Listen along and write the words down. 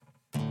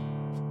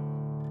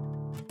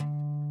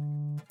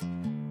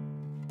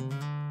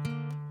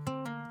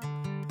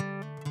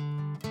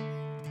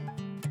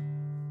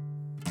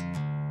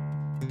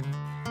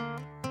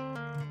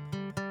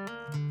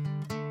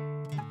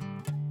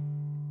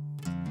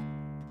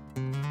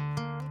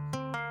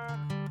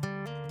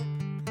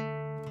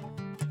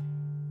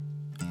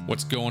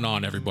What's going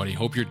on, everybody?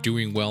 Hope you're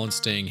doing well and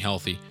staying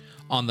healthy.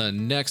 On the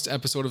next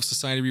episode of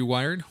Society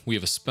Rewired, we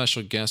have a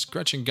special guest,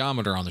 Gretchen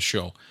Gometer, on the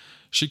show.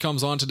 She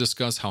comes on to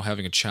discuss how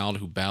having a child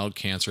who battled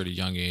cancer at a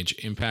young age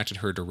impacted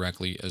her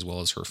directly as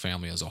well as her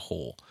family as a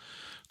whole.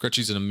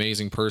 Gretchen's an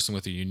amazing person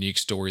with a unique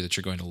story that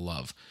you're going to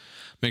love.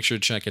 Make sure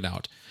to check it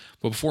out.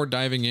 But before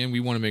diving in,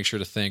 we want to make sure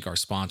to thank our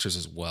sponsors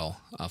as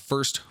well.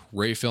 First,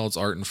 Rayfeld's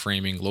Art and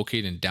Framing,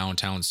 located in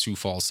downtown Sioux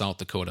Falls, South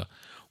Dakota.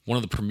 One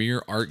of the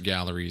premier art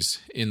galleries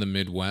in the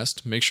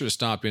Midwest. Make sure to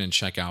stop in and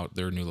check out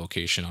their new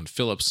location on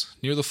Phillips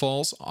near the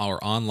falls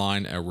or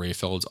online at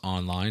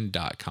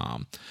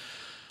rayfeldsonline.com.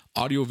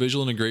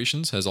 Audio-Visual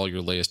Integrations has all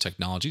your latest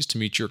technologies to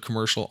meet your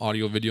commercial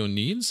audio-video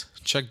needs.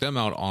 Check them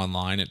out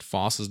online at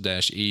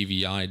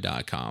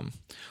fosses-avi.com.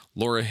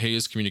 Laura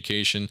Hayes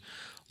Communication.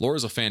 Laura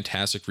is a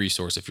fantastic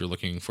resource if you're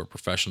looking for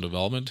professional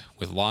development.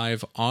 With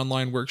live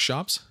online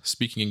workshops,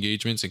 speaking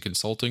engagements, and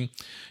consulting,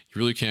 you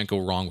really can't go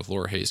wrong with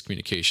Laura Hayes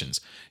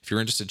Communications. If you're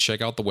interested, check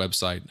out the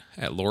website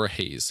at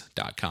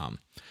laurahayes.com.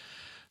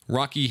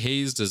 Rocky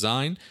Hayes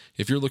Design.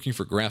 If you're looking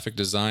for graphic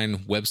design,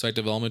 website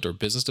development, or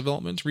business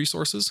development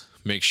resources,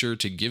 make sure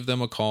to give them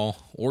a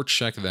call or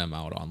check them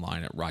out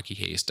online at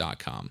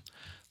rockyhayes.com.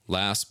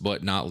 Last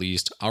but not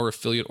least, our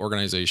affiliate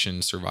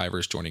organization,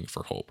 Survivors Joining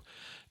for Hope.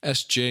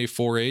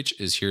 SJ4H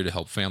is here to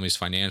help families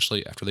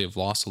financially after they have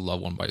lost a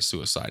loved one by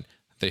suicide.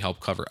 They help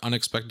cover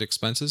unexpected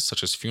expenses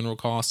such as funeral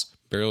costs,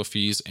 burial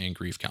fees, and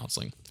grief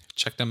counseling.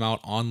 Check them out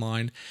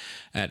online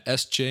at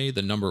sj4h.org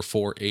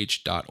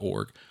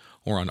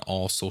or on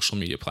all social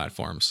media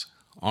platforms.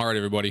 All right,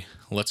 everybody,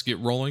 let's get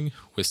rolling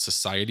with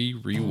Society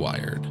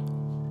Rewired.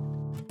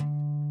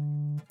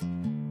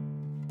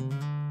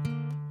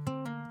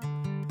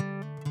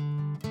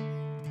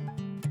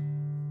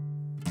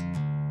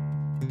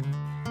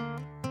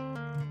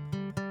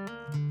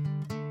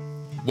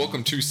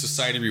 Welcome to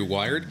Society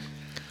Rewired.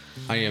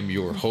 I am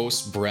your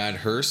host, Brad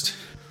Hurst.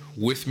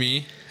 With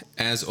me,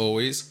 as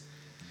always,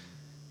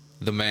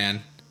 the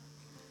man,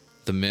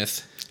 the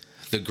myth,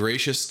 the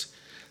gracious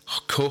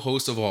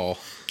co-host of all,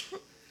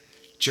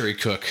 Jerry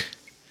Cook.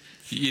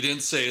 You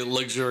didn't say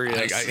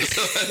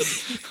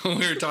luxurious. When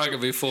we were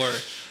talking before,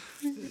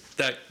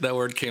 that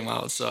word came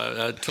out, so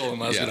I told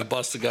him I was going to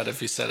bust a gut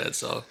if he said it.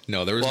 So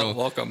no, there was no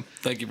welcome.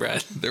 Thank you,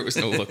 Brad. There was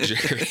no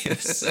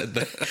luxurious. Said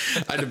that.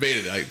 I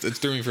debated. It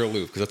threw me for a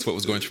loop because that's what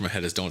was going through my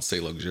head: is don't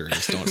say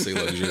luxurious, don't say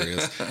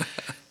luxurious,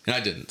 and I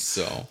didn't.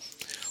 So,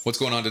 what's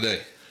going on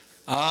today?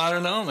 I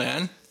don't know,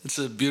 man. It's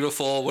a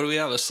beautiful. What do we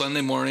have? A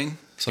Sunday morning.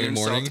 Sunday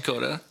morning, South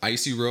Dakota.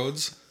 Icy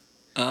roads.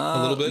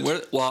 A little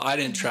bit. Well, I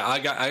didn't try. I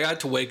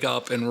got to wake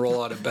up and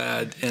roll out of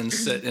bed and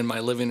sit in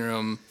my living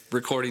room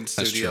recording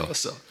studio.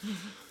 That's true. So,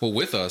 well,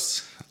 with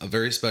us, a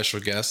very special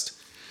guest,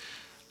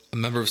 a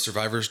member of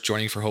Survivors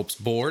Joining for Hope's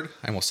board.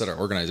 I almost said our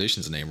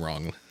organization's name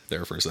wrong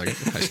there for a second.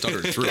 I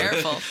stuttered through it.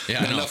 Careful.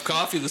 Yeah, enough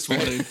coffee this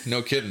morning.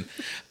 No kidding.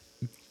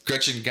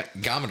 Gretchen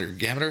Gometer.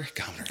 Gometer?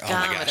 Oh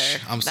my gosh.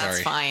 I'm sorry.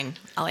 That's fine.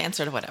 I'll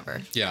answer to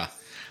whatever. Yeah.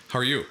 How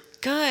are you?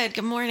 Good.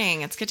 Good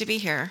morning. It's good to be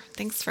here.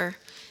 Thanks for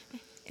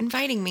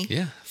inviting me.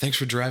 Yeah. Thanks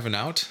for driving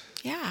out.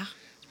 Yeah.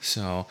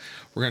 So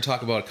we're going to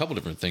talk about a couple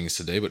different things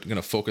today, but going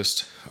to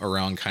focus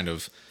around kind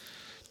of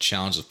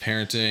challenges of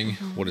parenting,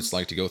 what it's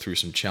like to go through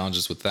some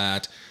challenges with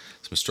that,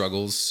 some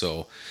struggles.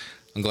 So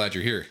I'm glad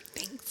you're here.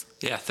 Thanks.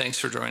 Yeah, thanks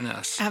for joining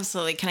us.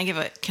 Absolutely.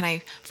 Can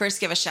I first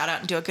give a shout out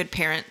and do a good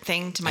parent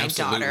thing to my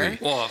daughter?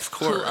 Well, of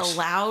course. Who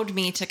allowed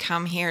me to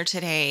come here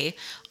today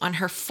on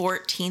her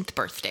 14th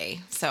birthday.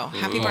 So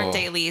happy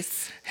birthday,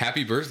 Elise.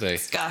 Happy birthday.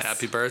 Gus.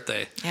 Happy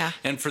birthday. Yeah.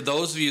 And for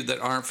those of you that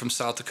aren't from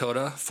South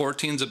Dakota,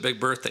 14's a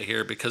big birthday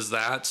here because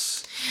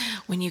that's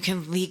when you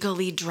can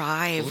legally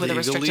drive with a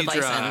restricted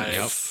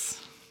license.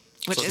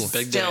 Which So is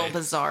big still day.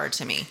 bizarre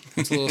to me.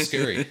 It's a little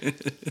scary.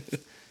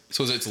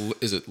 So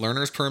is it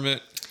learner's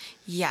permit?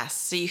 Yes.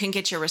 So you can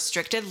get your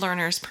restricted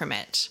learner's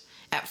permit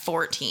at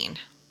 14,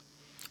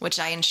 which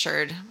I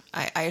assured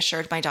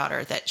my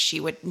daughter that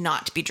she would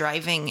not be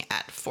driving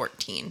at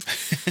 14,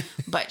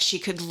 but she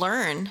could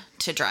learn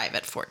to drive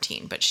at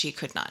 14, but she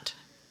could not.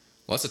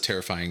 Well, that's a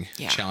terrifying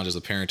challenge as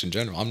a parent in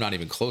general. I'm not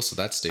even close to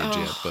that stage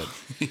yet, but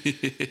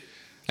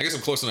I guess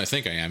I'm closer than I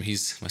think I am.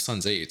 My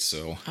son's 8,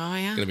 so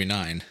going to be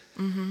 9.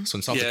 Mm-hmm. So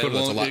in South Dakota,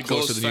 that's a lot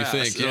closer than you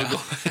think. Yeah.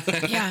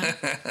 Yeah.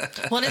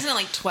 Well, isn't it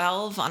like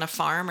 12 on a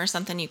farm or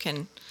something?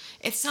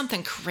 It's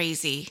something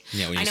crazy.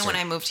 Yeah, I know when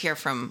I moved here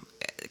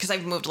because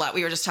I've moved a lot.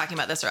 We were just talking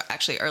about this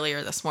actually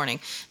earlier this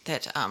morning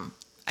that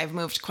I've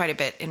moved quite a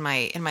bit in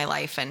my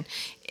life, and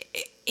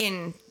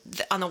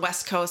on the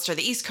West Coast or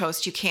the East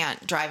Coast, you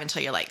can't drive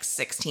until you're like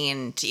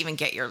 16 to even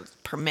get your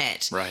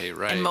permit. Right.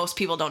 And most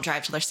people don't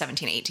drive till they're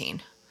 17,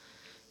 18.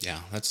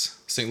 Yeah,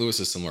 St. Louis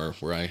is similar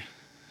where I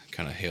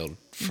kind of hailed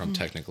from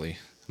technically,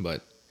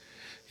 but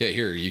yeah,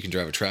 here you can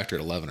drive a tractor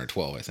at 11 or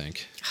 12, I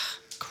think.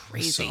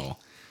 Crazy. So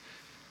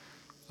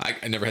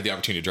I never had the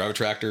opportunity to drive a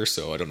tractor,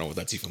 so I don't know what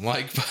that's even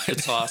like, but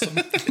It's awesome.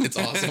 it's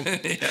awesome.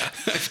 Yeah.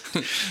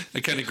 I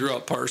kind of grew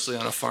up partially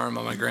on a farm,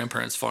 on my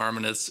grandparents' farm,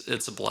 and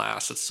it's a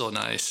blast. It's so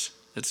nice.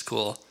 It's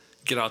cool.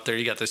 get out there.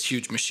 You got this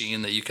huge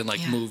machine that you can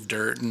like move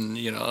dirt and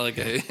like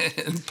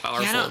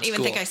powerful. Yeah, I don't It's even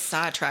cool. think I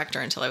saw a tractor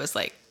until I was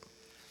like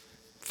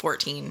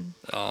 14.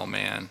 Oh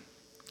man.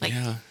 Like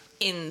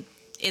in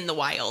the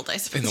wild, I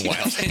suppose. In the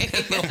wild.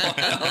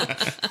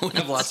 We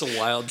have lots of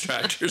wild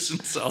tractors in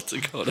South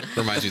Dakota.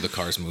 Reminds me of the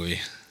Cars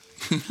movie.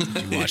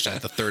 You watch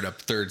that. The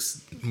third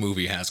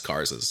movie has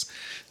cars as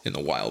in the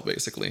wild,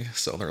 basically.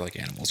 So they're like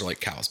animals. They're like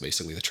cows,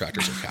 basically. The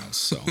tractors are cows.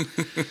 So,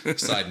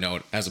 side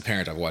note, as a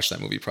parent, I've watched that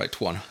movie probably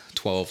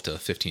 12 to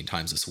 15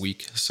 times this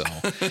week. So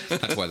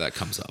that's why that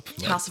comes up.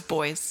 But House of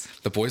Boys.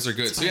 the boys are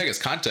good. So yeah, I guess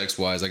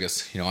context-wise, I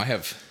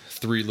have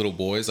 3 little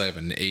boys. I have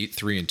an 8,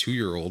 3, and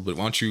 2-year-old. But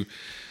why don't you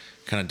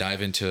kind of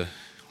dive into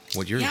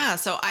what you're... Yeah,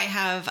 so I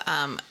have,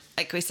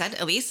 like we said,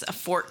 Elise, a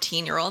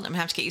 14-year-old. I'm going to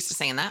have to get used to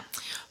saying that.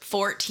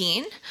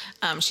 14.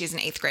 She's an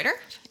 8th grader.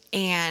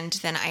 And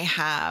then I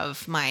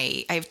have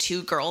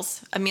 2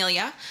 girls.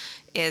 Amelia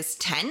is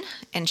 10,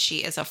 and she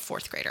is a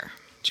 4th grader.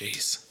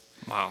 Jeez.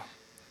 Wow.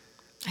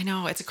 I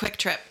know, it's a quick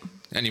trip.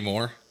 Any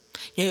more?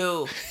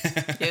 No.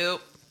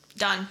 Nope.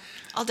 Done.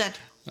 All dead.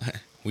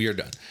 We are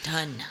done.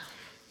 Done.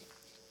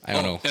 I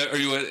don't know. Are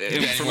you for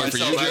Anywhere for you,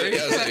 myself? Jerry?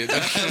 I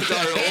have a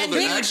daughter older,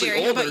 you, actually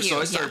Jerry, how older, about so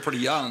you? I started Yeah. pretty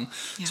young.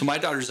 Yeah. So my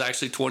daughter's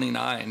actually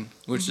 29,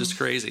 which is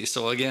crazy.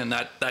 So again,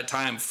 that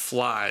time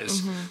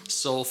flies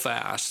so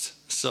fast.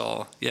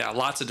 So yeah,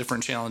 lots of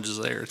different challenges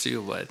there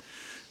too, but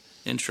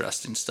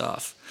interesting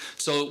stuff.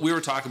 So we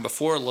were talking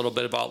before a little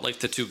bit about like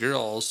the 2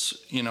 girls,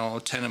 10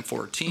 and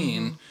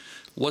 14.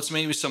 What's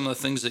maybe some of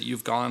the things that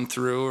you've gone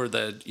through, or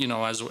that,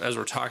 as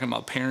we're talking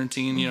about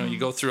parenting, you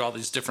go through all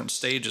these different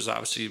stages.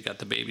 Obviously, you've got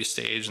the baby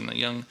stage and the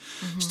young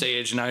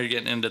stage, and now you're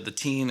getting into the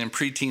teen and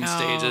preteen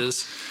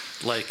stages.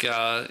 Like,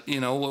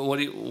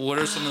 what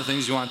are some of the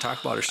things you want to talk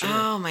about or share?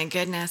 Oh my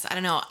goodness. I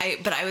don't know.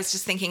 But I was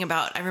just thinking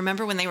about, I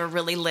remember when they were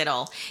really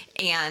little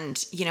and,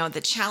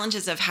 the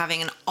challenges of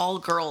having an all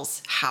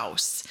girls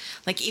house.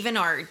 Like even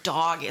our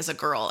dog is a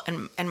girl,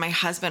 and my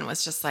husband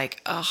was just like,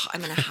 oh,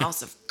 I'm in a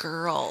house of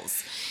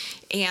girls.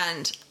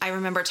 And I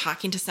remember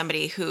talking to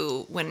somebody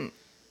who, when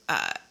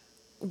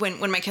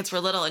my kids were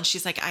little, and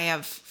she's like,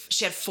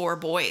 she had 4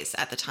 boys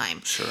at the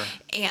time. Sure.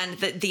 And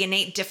the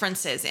innate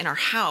differences in our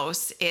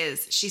house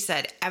is, she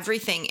said,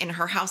 everything in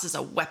her house is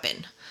a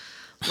weapon.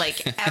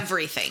 Like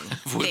everything.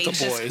 With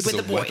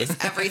the boys.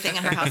 Everything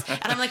in her house.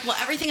 And I'm like, well,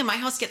 everything in my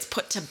house gets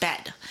put to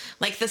bed.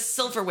 Like the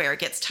silverware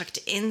gets tucked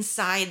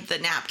inside the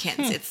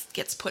napkins. It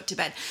gets put to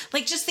bed.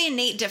 Like just the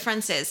innate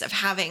differences of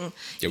having,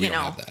 we don't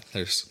have that.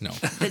 There's no.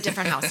 the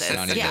different houses.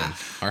 Not even. Yeah.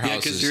 Our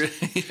house is...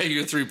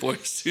 you're 3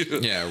 boys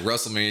too. Yeah,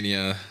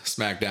 WrestleMania,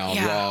 SmackDown,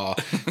 Yeah. Raw.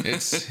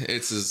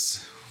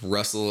 It's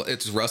Wrestle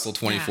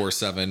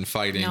 24/7,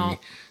 fighting, No.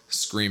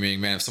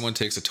 screaming. Man, if someone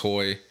takes a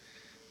toy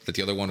that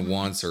the other one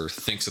wants or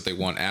thinks that they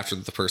want after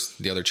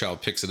the other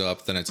child picks it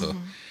up, then it's a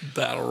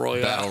Battle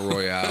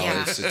Royale.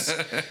 Yeah. It's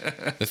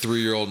the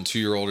 3-year-old and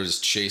 2-year-old are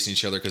just chasing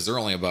each other because they're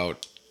only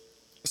about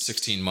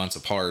 16 months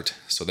apart,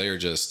 so they are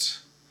just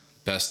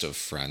best of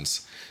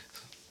friends.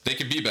 They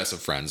can be best of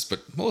friends,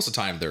 but most of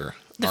the time they're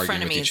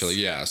arguing with each other.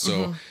 Yeah,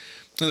 so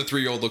then the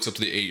 3-year-old looks up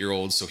to the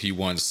 8-year-old, so he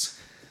wants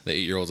the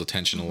 8-year-old's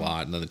attention a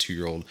lot, and then the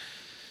 2-year-old,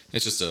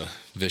 it's just a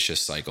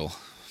vicious cycle,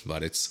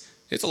 but it's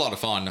a lot of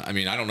fun. I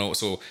mean, I don't know.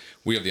 So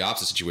we have the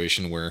opposite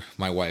situation where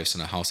my wife's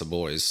in a house of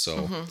boys.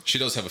 So she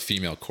does have a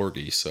female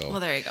corgi. So Well,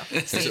 there you go.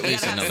 So there's you at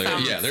least gotta have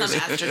another. some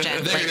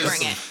estrogen. There Like, is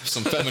bring it.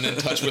 some feminine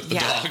touch with the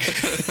dog,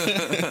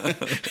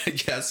 I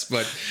guess.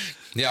 But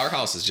yeah, our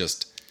house is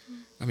just.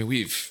 I mean,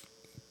 we've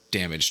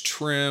damaged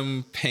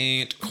trim,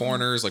 paint,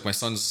 corners. Like my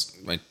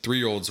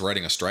 3-year-old's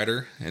riding a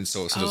Strider, and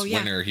so this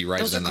winter he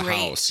rides Those in the are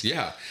great. house.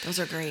 Yeah, Those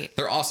are great.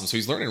 they're awesome. So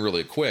he's learning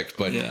really quick,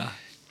 but. Yeah.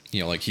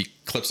 Like he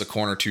clips a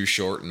corner too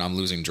short and I'm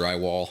losing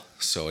drywall.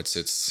 So it's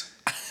just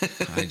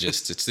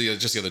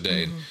the other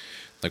day,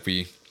 like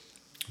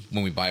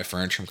when we buy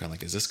furniture, I'm kind of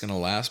like, is this going to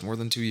last more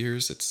than 2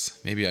 years?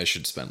 Maybe I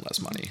should spend less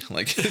money.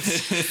 Like,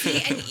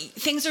 See, and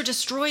things are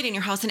destroyed in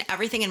your house, and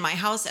everything in my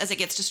house, as it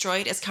gets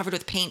destroyed, is covered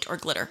with paint or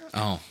glitter.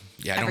 oh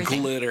yeah, I don't.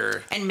 Everything.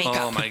 Glitter. And makeup.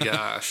 Oh my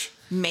gosh.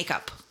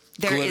 Makeup.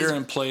 There Glitter is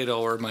and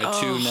Play-Doh are my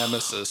 2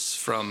 nemesis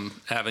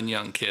from having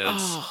young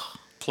kids.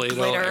 Play-Doh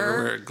glitter.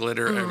 everywhere,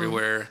 glitter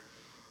everywhere.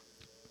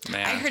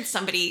 Man. I heard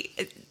somebody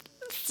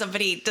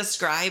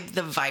describe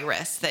the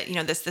virus that,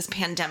 this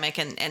pandemic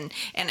and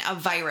a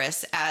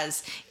virus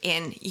as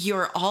in,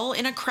 you're all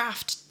in a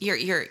craft,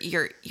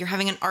 you're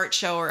having an art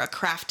show or a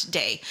craft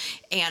day,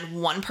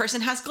 and one person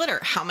has glitter.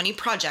 How many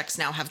projects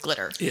now have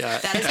glitter? Yeah,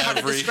 that is how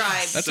to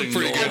describe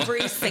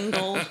every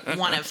single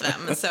one of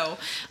them. So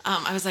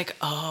I was like,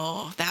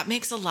 oh, that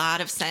makes a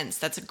lot of sense.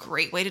 That's a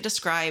great way to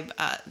describe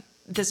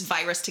this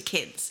virus to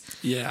kids.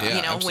 Yeah.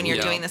 When you're absolutely.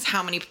 doing this,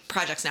 how many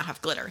projects now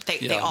have glitter?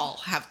 They all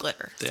have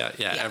glitter. Yeah,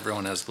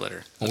 everyone has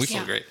glitter. Well, That's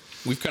so great.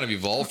 We've kind of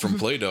evolved from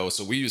Play-Doh,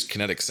 so we use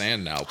kinetic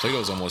sand now. Play-Doh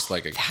is almost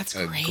like a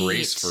great.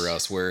 grace for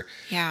us, where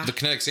Yeah. the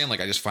kinetic sand, like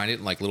I just find it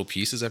in like little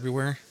pieces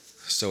everywhere.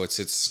 So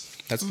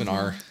that's been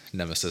our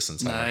nemesis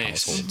inside our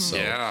Nice. household. So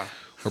Yeah.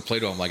 Or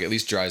Play-Doh, I'm like, at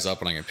least dries up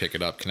and I can pick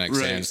it up. Kinetic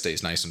Right. sand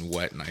stays nice and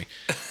wet, and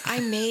I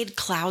made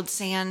cloud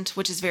sand,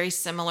 which is very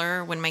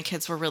similar when my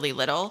kids were really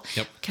little.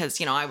 Yep.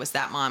 Because, I was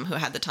that mom who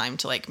had the time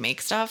to like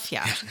make stuff.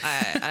 Yeah.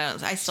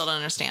 I still don't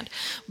understand.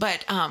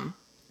 But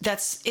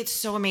it's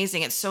so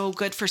amazing. It's so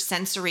good for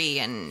sensory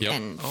and, Yep.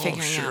 and Oh,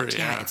 figuring sure, out.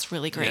 yeah. It's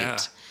really great. Yeah.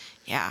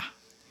 Yeah.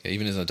 Yeah,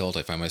 even as an adult,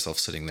 I find myself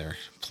sitting there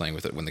playing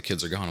with it when the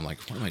kids are gone. I'm like,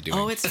 what am I doing?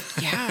 Oh,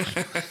 yeah.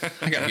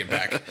 I gotta get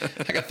back.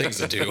 I got things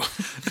to do.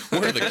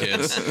 Where are the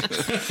kids?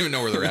 I don't even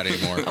know where they're at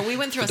anymore. Oh, we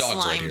went through The a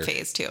dog's right slime here.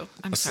 phase too.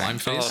 I'm A sorry. slime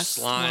phase? Oh,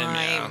 slime,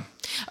 yeah.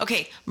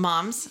 Okay,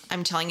 moms,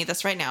 I'm telling you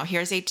this right now.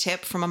 Here's a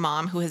tip from a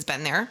mom who has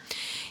been there.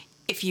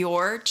 If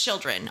your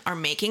children are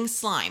making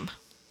slime,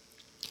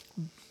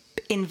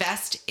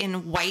 invest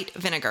in white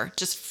vinegar,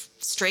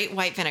 just straight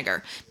white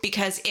vinegar,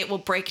 because it will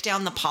break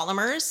down the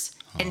polymers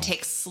and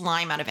take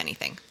slime out of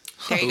anything.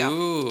 There you go.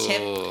 Ooh.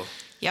 Tip.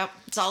 Yep.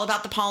 It's all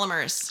about the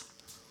polymers.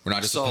 We're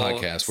not just So, a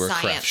podcast. We're a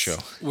craft science. show.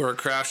 We're a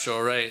craft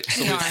show, right?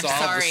 So No, we've I'm solved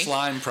sorry. the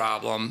slime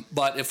problem.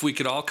 But if we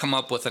could all come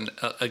up with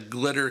a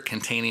glitter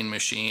containing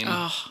machine,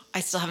 Oh, I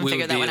still haven't We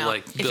figured would that be, one out.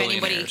 like, If anybody,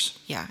 billionaires.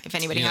 if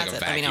anybody You need, has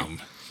like it, a let me know.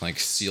 vacuum, like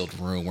sealed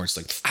room where it's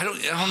like, I don't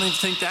even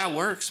think that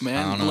works,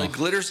 man. I don't know. Like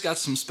glitter's got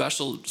some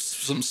special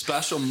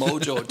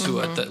mojo to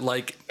it that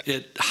like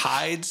it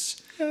hides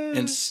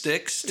and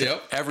sticks to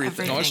Yep.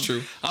 everything. no, it's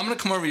true. I'm gonna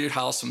come over to your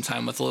house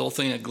sometime with a little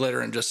thing of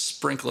glitter and just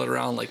sprinkle it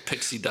around like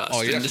pixie dust.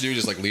 All you have and, to do is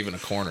just like leave it in a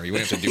corner. You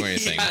wouldn't have to do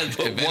anything. Yeah,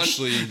 but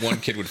Eventually,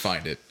 one kid would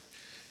find it.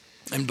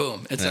 and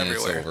boom, it's And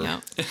it's everywhere. over. Yeah,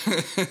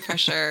 for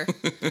sure.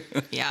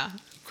 Yeah.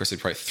 Of course,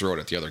 they'd probably throw it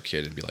at the other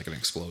kid and be like an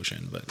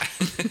explosion, but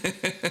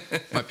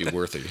might be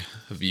worth a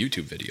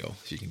YouTube video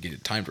if you can get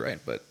it timed right.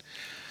 But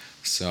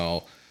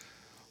so,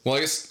 well, I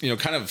guess,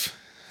 kind of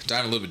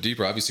diving a little bit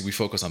deeper. Obviously, we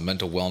focus on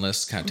mental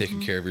wellness, kind of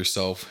taking care of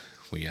yourself.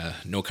 We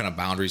know kind of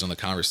boundaries on the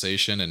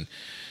conversation, and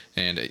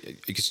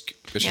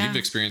especially Yeah. you've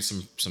experienced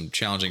some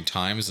challenging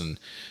times. And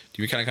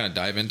do you kind of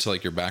dive into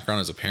like your background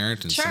as a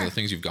parent and some of Sure. the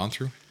things you've gone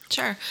through?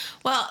 Sure.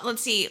 Well,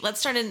 let's see. Let's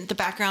start in the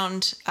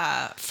background.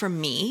 For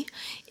me,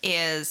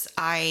 is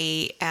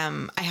I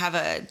have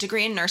a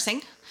degree in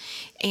nursing,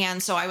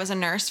 and so I was a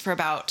nurse for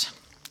about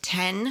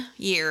 10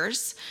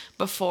 years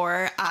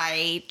before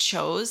I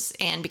chose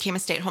and became a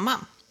stay-at-home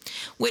mom,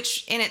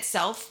 which in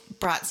itself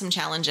brought some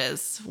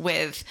challenges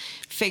with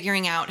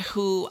figuring out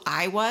who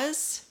I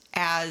was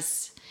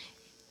as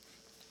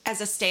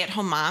a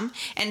stay-at-home mom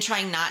and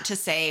trying not to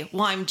say,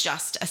 well, I'm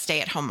just a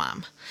stay-at-home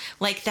mom.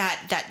 Like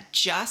that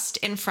just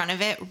in front of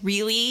it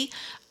really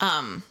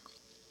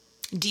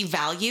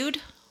devalued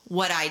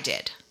what I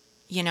did.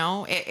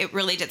 It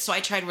really did. So I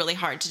tried really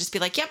hard to just be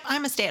like, yep,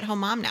 I'm a stay-at-home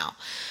mom now.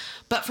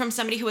 But from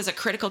somebody who was a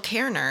critical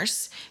care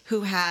nurse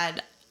who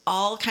had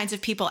all kinds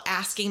of people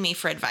asking me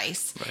for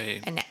advice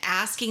Right. and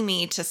asking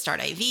me to start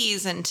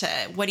IVs and to,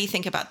 what do you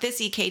think about this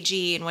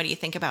EKG? And what do you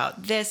think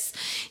about this?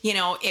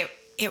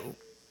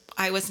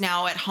 I was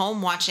now at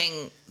home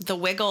watching the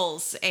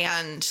Wiggles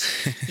and,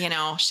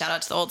 shout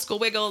out to the old school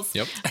Wiggles.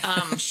 Yep.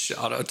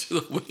 Shout out to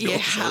the Wiggles.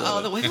 Yeah. I love Oh,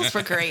 it. the Wiggles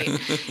were great.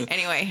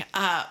 Anyway,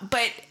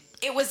 but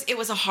it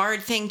was a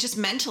hard thing just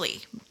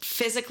mentally,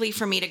 physically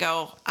for me to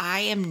go, I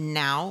am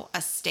now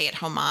a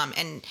stay-at-home mom,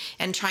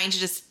 and trying to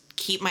just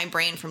keep my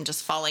brain from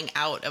just falling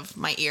out of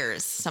my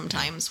ears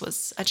sometimes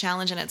was a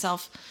challenge in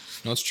itself.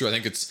 No, it's true. I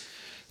think it's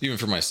even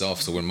for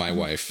myself. So when my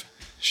wife,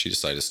 she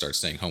decided to start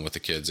staying home with the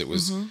kids, it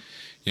was,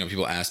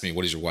 people ask me,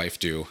 what does your wife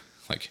do?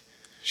 Like,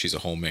 she's a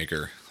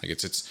homemaker. Like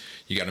it's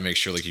you got to make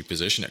sure like you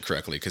position it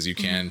correctly, because you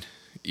can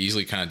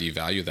easily kind of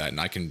devalue that. And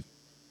I can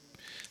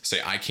say,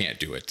 I can't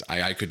do it.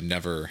 I could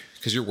never,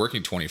 because you're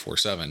working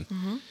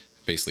 24/7.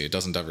 Basically, it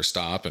doesn't ever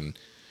stop. And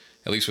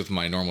at least with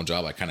my normal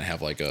job, I kind of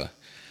have like a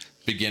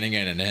beginning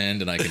and an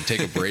end, and I can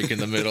take a break in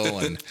the middle.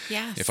 And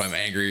Yes. if I'm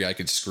angry, I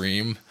could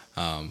scream,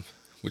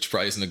 which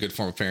probably isn't a good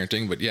form of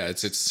parenting. But yeah,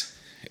 it's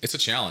a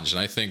challenge. And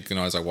I think,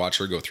 as I watch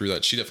her go through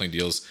that, she definitely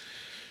deals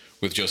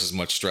with just as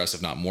much stress,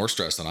 if not more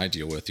stress, than I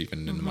deal with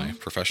even in my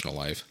professional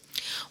life.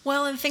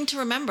 Well, and the thing to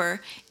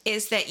remember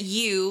is that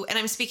you, and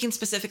I'm speaking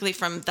specifically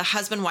from the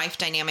husband-wife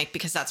dynamic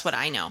because that's what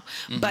I know,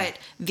 but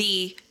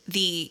the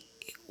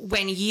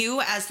when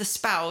you as the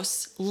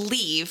spouse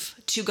leave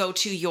to go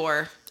to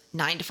your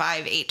 9 to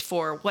 5, 8 to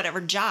 4, whatever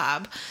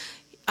job,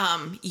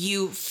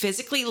 you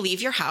physically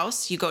leave your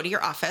house, you go to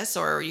your office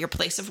or your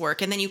place of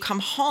work, and then you come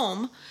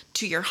home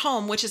to your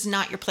home, which is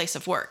not your place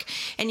of work.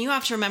 And you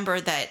have to remember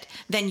that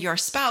then your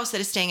spouse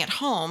that is staying at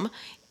home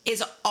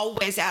is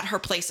always at her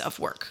place of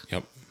work.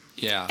 Yep.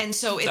 Yeah. And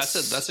so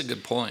that's a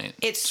good point.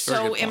 It's a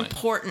very so good point.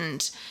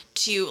 important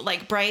to,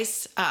 like,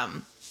 Bryce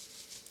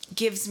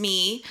gives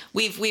me,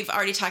 we've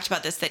already talked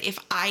about this, that if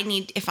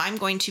I'm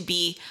going to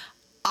be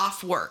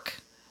off work,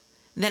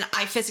 then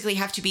I physically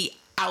have to be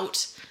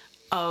out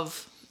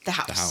of the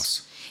house. The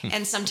house.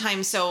 And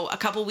sometimes, so a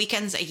couple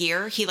weekends a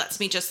year, he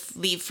lets me just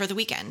leave for the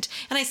weekend.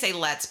 And I say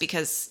let's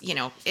because,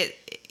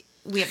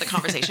 we have the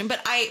conversation, but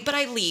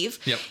I leave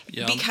Yep.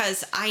 Yeah.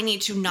 because I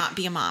need to not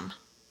be a mom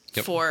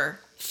Yep. for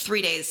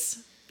 3 days,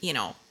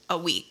 a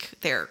week.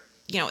 There,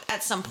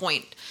 at some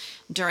point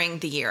during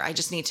the year. I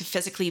just need to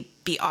physically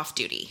be off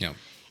duty. Yeah.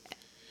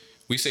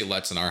 We say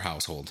let's in our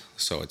household.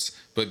 So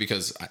but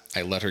because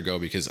I let her go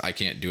because I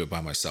can't do it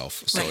by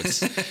myself. So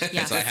it's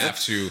I have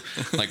to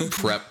like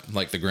prep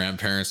like the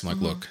grandparents. I'm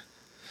like, look,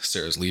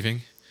 Sarah's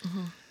leaving.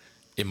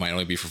 It might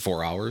only be for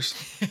 4 hours,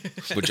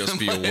 but just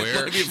be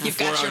aware. You've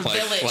got your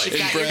village, you've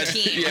got your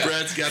team. Yeah.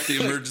 Brad's got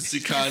the emergency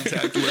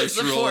contact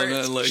list rolling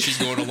on. Like, she's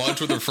going to lunch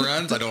with her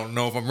friends. I don't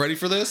know if I'm ready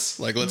for this.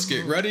 Like, let's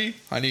get ready.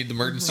 I need the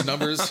emergency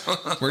numbers,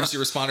 emergency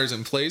responders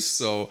in place.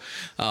 So,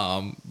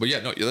 but yeah,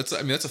 no, that's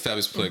a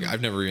fabulous play.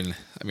 I've never even,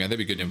 that'd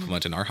be good to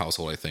implement in our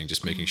household, I think,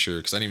 just making sure,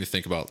 because I didn't even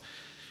think about,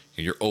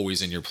 you're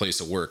always in your place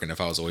of work. And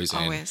if I was always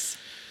in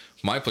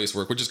my place of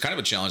work, which is kind of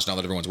a challenge now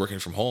that everyone's working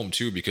from home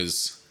too,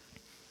 because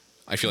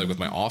I feel like with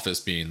my office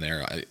being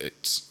there,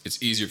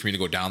 it's easier for me to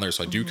go down there.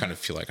 So I do kind of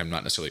feel like I'm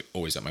not necessarily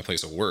always at my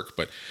place of work,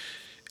 but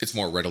it's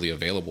more readily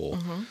available.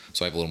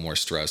 So I have a little more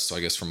stress. So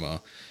I guess from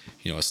a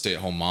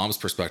stay-at-home mom's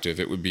perspective,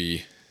 it would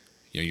be,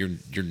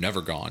 you're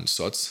never gone.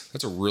 So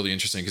that's a really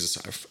interesting, because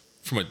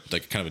from a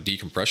like kind of a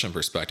decompression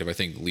perspective, I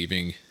think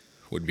leaving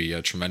would be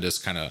a tremendous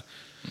kind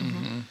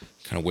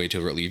of way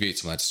to alleviate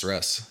some of that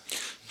stress.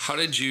 How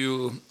did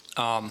you?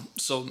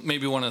 So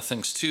maybe one of the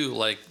things too,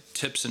 like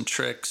tips and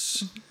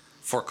tricks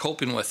for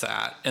coping with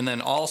that. And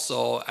then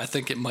also, I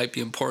think it might be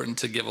important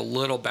to give a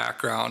little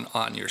background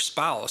on your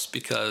spouse,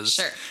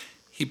 because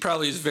he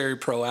probably is very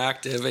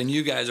proactive, and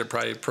you guys are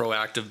probably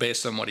proactive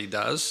based on what he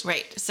does.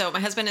 Right. So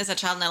my husband is a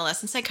child and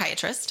adolescent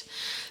psychiatrist.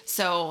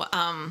 So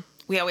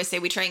we always say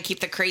we try and keep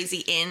the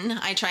crazy in.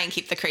 I try and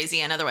keep the crazy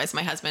in. Otherwise,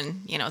 my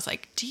husband, is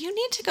like, do you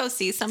need to go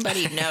see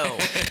somebody? No,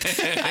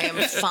 I am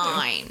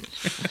fine.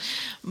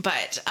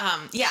 But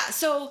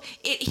so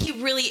he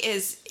really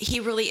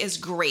is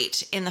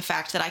great in the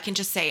fact that I can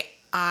just say,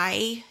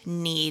 I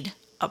need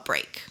a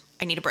break.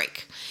 I need a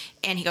break.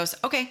 And he goes,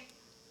 okay.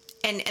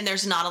 And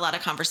there's not a lot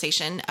of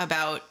conversation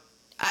about,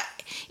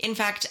 in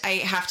fact, I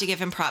have to give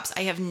him props.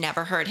 I have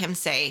never heard him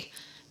say,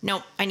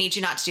 no, I need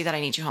you not to do that.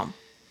 I need you home.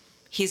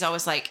 He's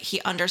always like, he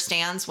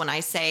understands when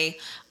I say,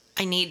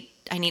 I need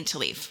to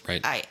leave.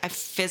 Right. I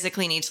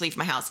physically need to leave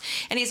my house.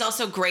 And he's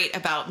also great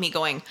about me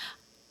going,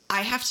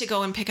 I have to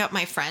go and pick up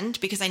my friend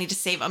because I need to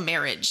save a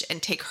marriage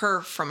and take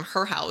her from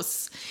her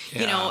house,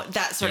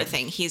 that sort of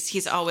thing.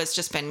 He's always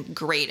just been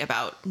great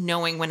about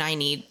knowing when I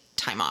need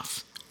time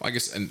off. Well, I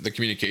guess, and the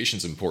communication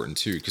is important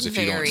too, because if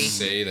you don't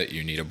say that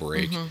you need a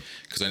break,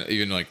 because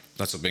even like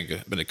that's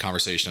been a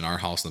conversation in our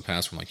house in the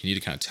past, where I'm like, you need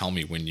to kind of tell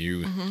me when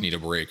you need a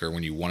break or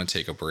when you want to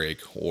take a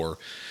break, or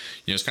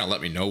just kind of let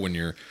me know when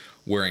you're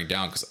wearing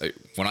down, because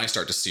when I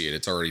start to see it,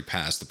 it's already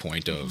past the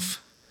point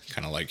of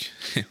kind of like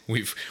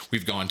we've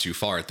gone too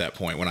far at that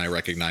point when I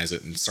recognize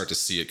it and start to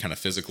see it kind of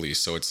physically.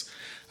 So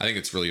I think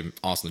it's really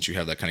awesome that you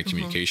have that kind of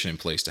communication in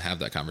place to have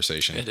that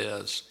conversation. It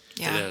is.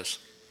 Yeah. It is.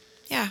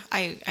 Yeah.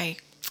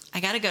 I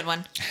got a good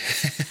one.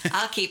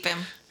 I'll keep him.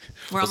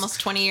 We're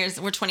almost 20 years.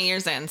 We're 20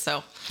 years in,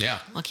 so yeah,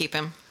 I'll keep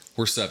him.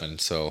 We're 7,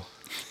 so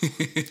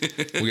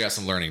we got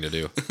some learning to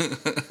do.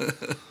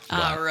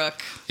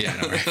 Rook. Yeah,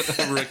 I know,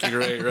 right? Rookie,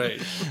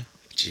 right.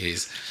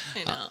 Jeez.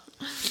 I know.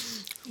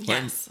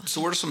 Yes.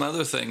 So what are some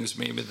other things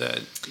maybe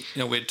that,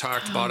 we had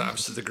talked about,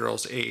 obviously the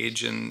girl's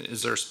age, and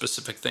is there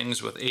specific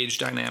things with age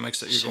dynamics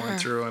that you're going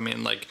through?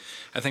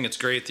 I think it's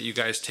great that you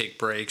guys take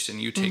breaks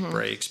and you take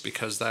breaks,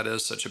 because that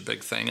is such a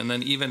big thing. And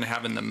then even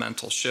having the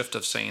mental shift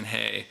of saying,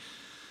 hey,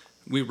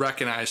 we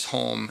recognize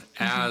home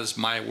as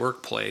my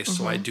workplace,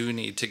 so I do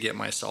need to get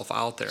myself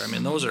out there.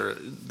 Those are,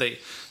 they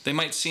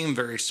might seem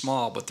very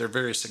small, but they're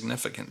very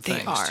significant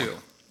things too.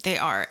 They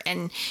are.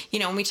 And,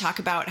 when we talk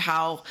about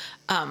how,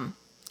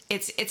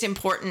 it's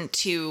important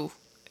to,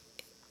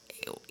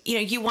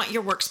 you want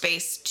your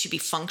workspace to be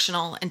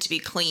functional and to be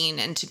clean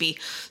and to be,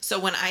 so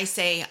when I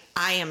say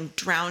I am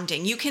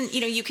drowning, you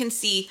can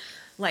see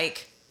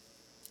like,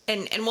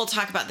 and we'll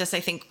talk about this.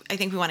 I think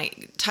we want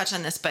to touch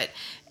on this, but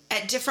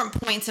at different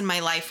points in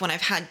my life when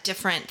I've had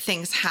different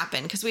things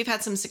happen, because we've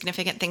had some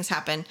significant things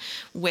happen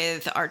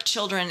with our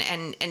children,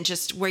 and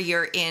just where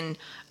you're in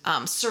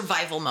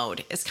survival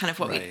mode is kind of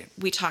what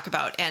we talk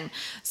about. And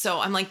so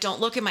I'm like, don't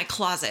look at my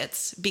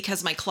closets,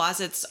 because my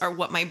closets are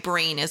what my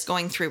brain is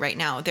going through right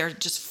now. They're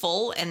just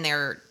full, and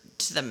they're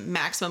to the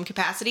maximum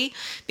capacity,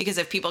 because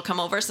if people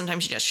come over,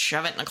 sometimes you just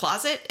shove it in a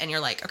closet and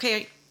you're like,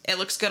 okay, it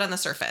looks good on the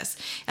surface.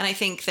 And I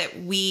think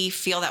that we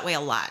feel that way a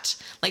lot.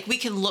 Like, we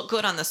can look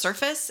good on the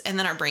surface, and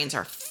then our brains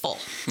are full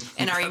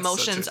and our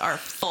emotions are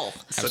full.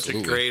 Such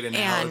a great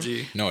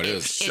analogy. No, it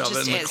is. It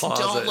just is.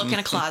 Don't look in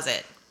a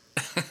closet.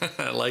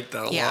 I like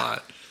that a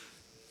lot.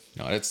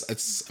 No,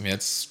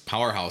 it's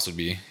powerhouse would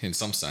be, in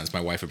some sense.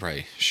 My wife would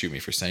probably shoot me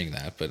for saying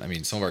that, but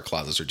some of our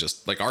closets are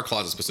just like, our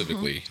closet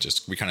specifically,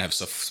 just, we kind of have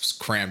stuff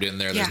crammed in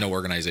there. There's no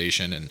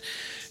organization, and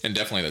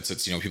definitely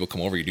it's people come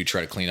over, you do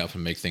try to clean up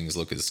and make things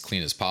look as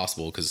clean as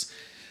possible, because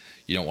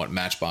you don't want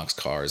Matchbox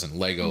cars and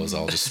Legos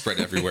all just spread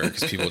everywhere,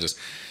 because people just,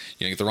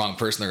 get the wrong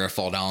person, they're going to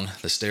fall down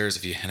the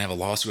stairs and have a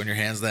lawsuit on your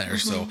hands there.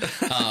 So,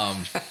 it's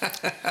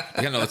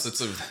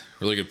a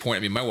really good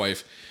point. My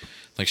wife,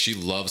 like she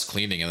loves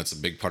cleaning and it's a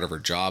big part of her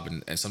job.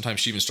 And sometimes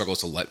she even struggles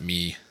to let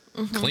me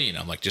clean.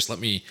 I'm like, just let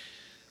me,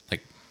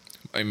 like,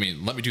 I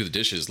mean, let me do the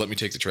dishes. Let me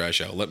take the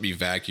trash out. Let me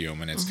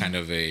vacuum. And it's kind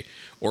of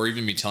or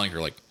even me telling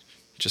her, like,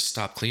 just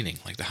stop cleaning.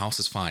 Like, the house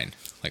is fine.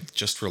 Like,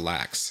 just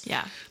relax.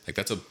 Yeah. Like,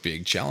 that's a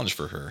big challenge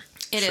for her.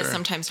 It is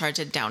sometimes hard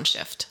to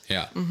downshift.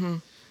 Yeah.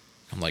 I'm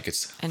like,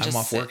 And I'm just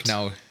off work sit.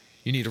 now.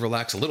 You need to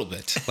relax a little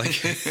bit.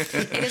 Like,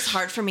 It is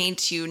hard for me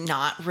to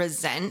not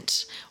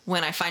resent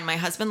when I find my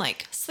husband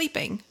like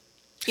sleeping,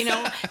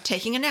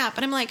 taking a nap.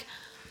 And I'm like,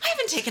 I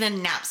haven't taken a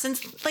nap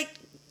since like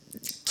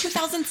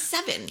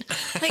 2007.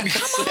 Like,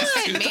 come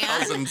on, man.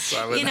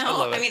 2007. I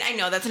love it. I mean, I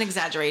know that's an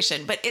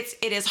exaggeration, but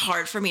it is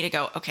hard for me to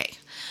go, okay,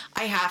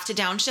 I have to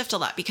downshift a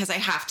lot because I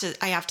have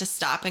to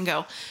stop and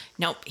go,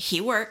 nope, he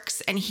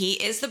works and he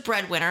is the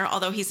breadwinner,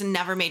 although he's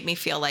never made me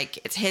feel like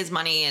it's his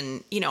money.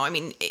 And, I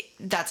mean,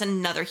 that's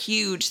another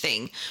huge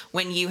thing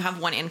when you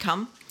have one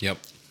income. yep.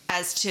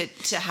 As to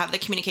have the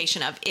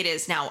communication of it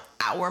is now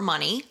our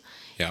money.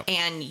 Yep.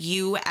 And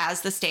you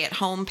as the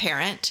stay-at-home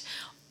parent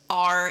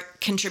are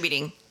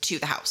contributing to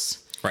the house.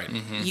 Right.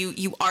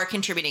 You are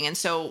contributing. And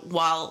so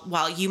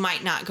while you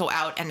might not go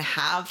out and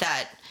have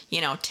that,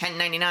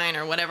 1099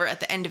 or whatever at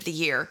the end of the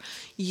year,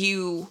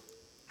 you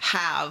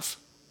have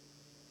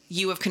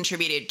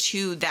contributed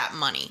to that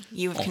money.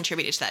 You have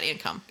contributed to that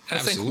income. I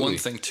think Absolutely. one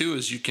thing too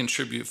is you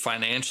contribute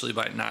financially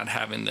by not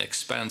having the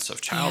expense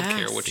of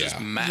childcare, Yes. which is Yeah.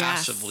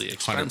 massively Yes.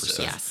 expensive. 100%.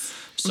 Yes.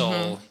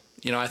 So,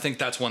 I think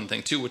that's one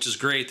thing too, which is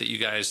great that you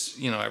guys,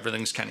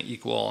 everything's kind of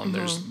equal and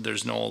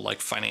there's no like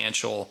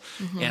financial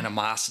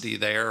animosity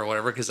there or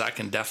whatever, because that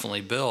can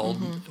definitely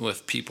build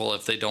with people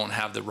if they don't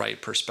have the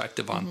right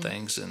perspective on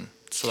things. And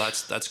so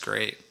that's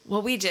great.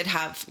 Well, we did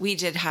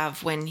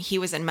have when he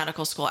was in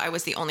medical school, I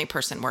was the only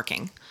person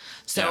working.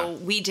 So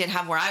we did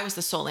have where I was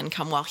the sole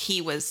income while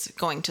he was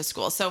going to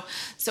school. So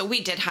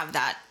we did have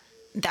that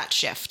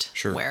shift.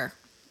 Sure.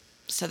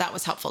 So that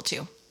was helpful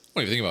too.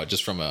 What do you think about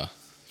just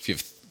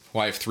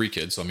I have 3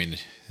 kids, so I mean,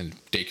 and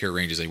daycare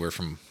ranges anywhere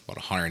from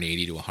about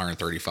 $180 to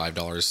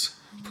 $135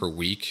 per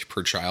week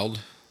per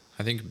child,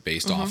 I think,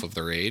 based off of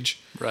their age.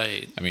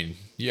 Right. I mean,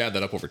 you add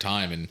that up over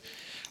time, and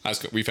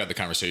we've had the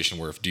conversation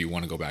where do you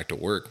want to go back to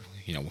work?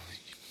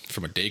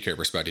 From a daycare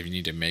perspective, you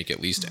need to make at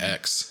least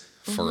X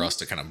for us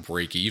to kind of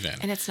break even.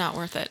 And it's not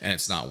worth it. And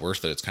it's not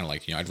worth it. It's kind of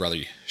like,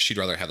 she'd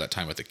rather have that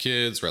time with the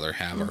kids, rather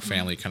have our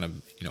family kind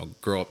of,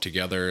 grow up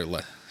together,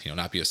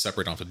 not be as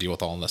separate, don't have to deal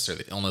with all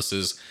necessarily the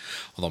illnesses,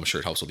 although I'm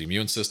sure it helps with the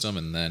immune system.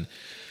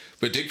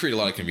 But it did create a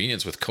lot of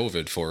convenience with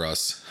COVID for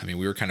us. I mean,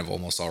 we were kind of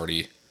almost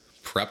already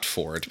prepped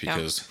for it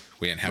because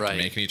we didn't have to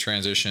make any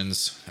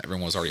transitions.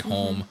 Everyone was already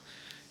home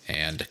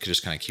and could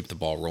just kind of keep the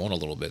ball rolling a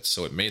little bit.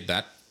 So it made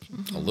that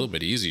a little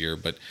bit easier,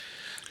 but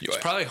It's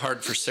probably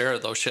hard for Sarah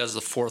though. She has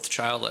the 4th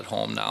child at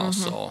home now.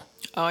 So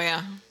Oh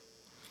yeah.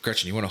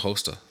 Gretchen, you want to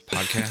host a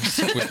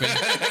podcast with me?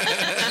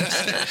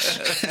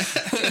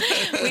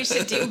 We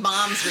should do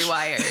Moms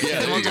Rewired.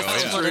 Yeah, there you go,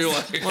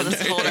 yeah. We'll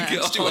just hold on.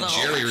 Let's do a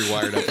Jerry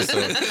Rewired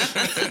episode.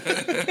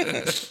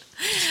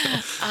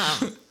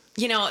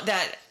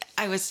 That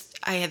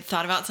I had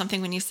thought about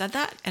something when you said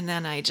that, and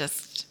then I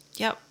just,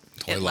 Totally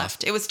it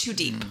left. It was too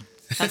deep.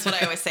 That's what I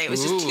always say. It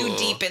was just too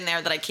deep in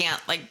there that I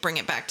can't like bring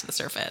it back to the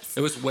surface.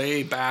 it was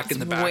way back in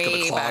the back of the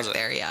Way closet. back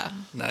there, yeah.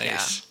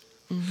 Nice.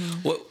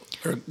 What?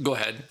 Or go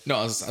ahead. No,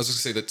 I was just gonna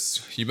say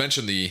that you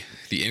mentioned the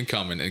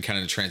income and kind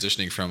of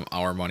transitioning from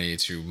our money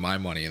to my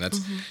money, and that's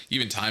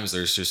even times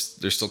there's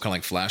still kind of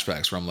like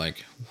flashbacks where I'm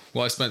like,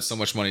 well, I spent so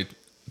much money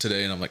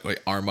today, and I'm like, wait,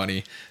 our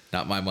money,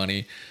 not my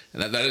money,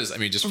 and that is, I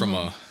mean, just from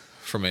a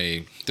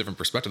different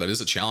perspective, that is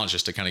a challenge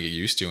just to kind of get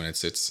used to, and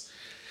it's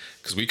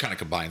because we kind of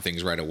combine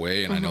things right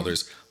away, and I know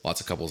there's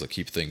lots of couples that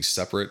keep things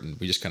separate, and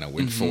we just kind of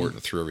went forward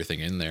and threw everything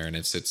in there, and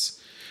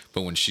it's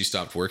but when she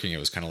stopped working, it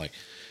was kind of like,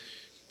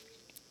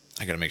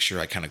 I got to make sure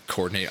I kind of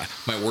coordinate.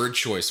 My word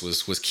choice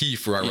was key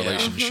for our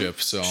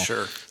relationship. So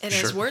Sure. It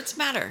is. Words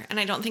matter. And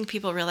I don't think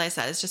people realize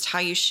that. It's just how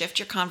you shift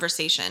your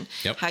conversation,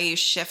 how you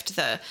shift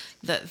the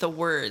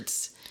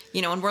words.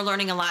 And we're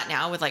learning a lot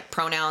now with like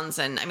pronouns,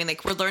 and I mean,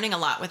 like we're learning a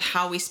lot with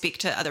how we speak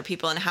to other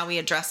people and how we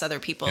address other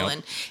people,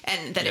 and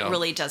that it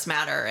really does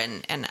matter.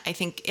 And I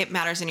think it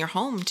matters in your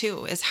home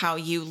too, is how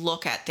you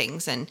look at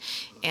things and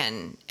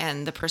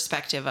the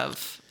perspective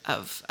of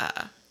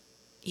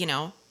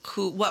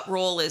what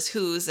role is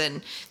whose,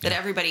 and that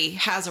everybody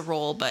has a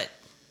role, but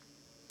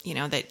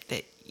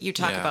that you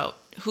talk about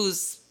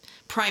whose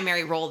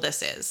primary role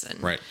this is.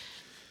 And right.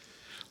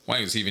 Well,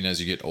 it's even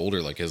as you get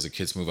older, like as the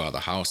kids move out of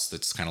the house,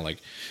 that's kind of like,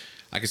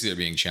 I can see there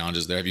being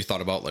challenges there. Have you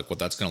thought about like what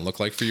that's going to look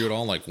like for you at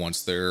all? Like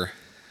once they're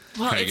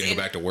kind of going to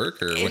go back to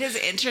work, or it is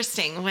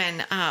interesting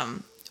when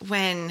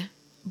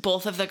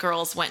both of the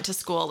girls went to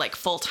school like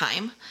full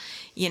time,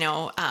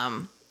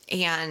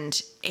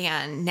 and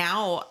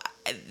now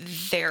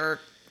they're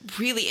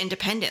really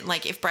independent.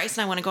 Like if Bryce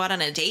and I want to go out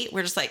on a date,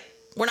 we're just like,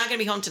 we're not going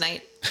to be home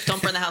tonight.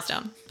 Don't burn the house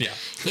down.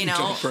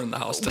 Don't burn the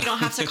house down. We don't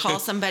have to call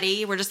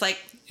somebody. We're just like,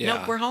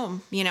 nope, we're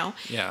home, Yeah.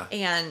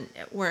 and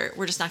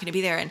we're just not going to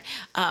be there.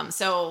 And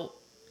so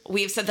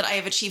we've said that I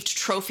have achieved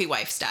trophy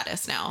wife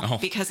status now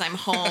because I'm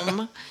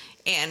home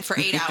and for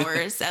 8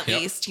 hours at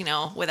least, you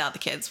know, without the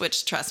kids,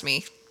 which trust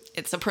me,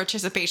 it's a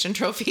participation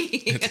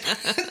trophy.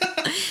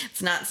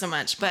 It's not so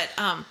much, but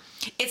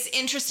it's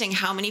interesting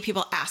how many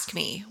people ask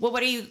me, well,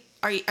 what are you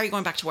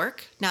going back to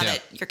work now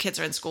that your kids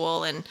are in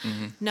school? And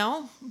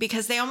no,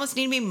 because they almost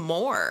need me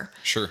more.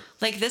 Sure.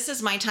 Like, this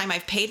is my time.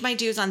 I've paid my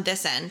dues on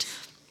this end.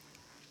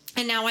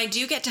 And now I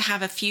do get to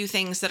have a few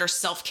things that are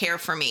self-care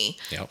for me.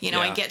 Yep. You know,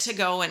 I get to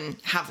go and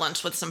have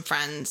lunch with some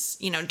friends,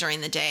 you know,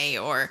 during the day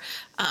or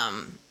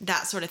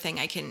that sort of thing.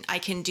 I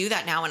can do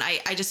that now. And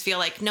I just feel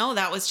like, no,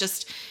 that was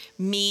just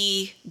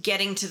me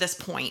getting to this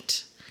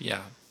point.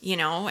 Yeah. You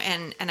know,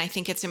 and I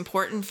think it's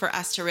important for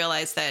us to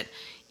realize that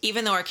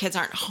even though our kids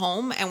aren't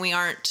home and we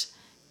aren't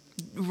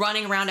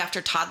running around after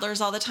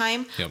toddlers all the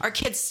time, our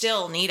kids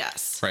still need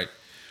us. Right.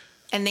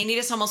 And they need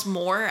us almost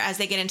more as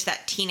they get into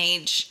that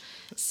teenage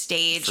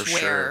stage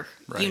where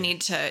you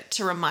need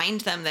to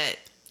remind them that,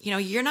 you know,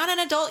 you're not an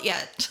adult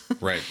yet.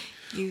 Right.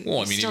 you Well,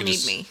 I mean, still even need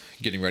just me.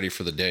 getting ready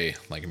for the day.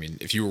 Like, I mean,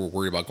 if you were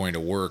worried about going to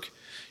work,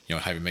 you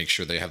know, having make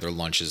sure they have their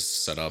lunches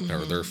set up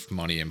or their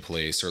money in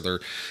place or their,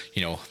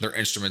 you know, their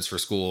instruments for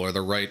school or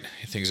the right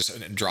things,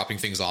 just dropping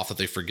things off that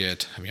they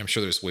forget. I mean, I'm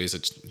sure there's ways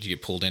that you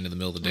get pulled into the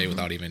middle of the day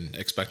without even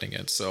expecting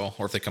it. So,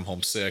 or if they come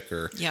home sick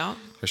or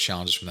there's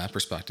challenges from that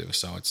perspective.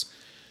 So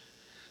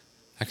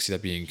I can see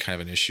that being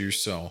kind of an issue.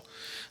 So,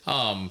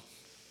 well,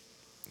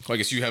 I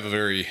guess you have a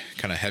very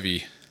kind of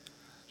heavy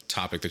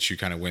topic that you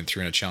kind of went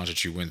through and a challenge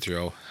that you went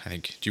through. I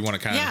think, do you want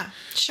to kind of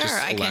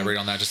just elaborate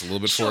on that just a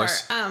little bit for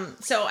us?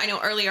 So I know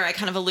earlier I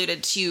kind of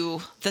alluded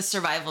to the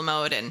survival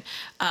mode, and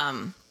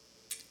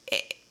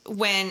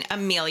when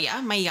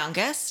Amelia, my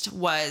youngest,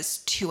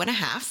 was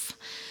 2.5,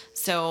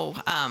 so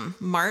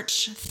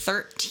March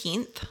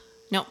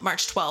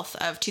 12th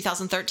of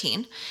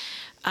 2013,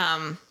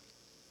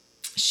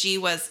 she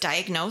was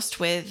diagnosed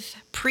with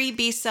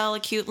pre-B-cell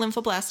acute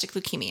lymphoblastic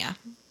leukemia,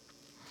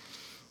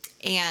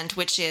 and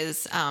which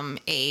is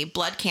a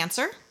blood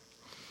cancer.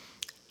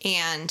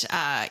 And,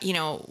 you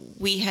know,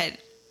 we had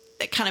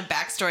kind of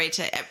backstory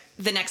to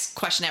the next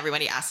question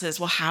everybody asks is,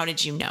 well, how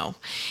did you know?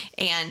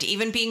 And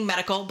even being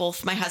medical,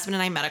 both my husband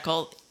and I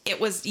medical,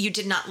 it was, you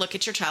did not look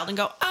at your child and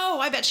go, oh,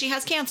 I bet she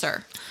has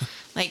cancer.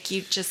 Like,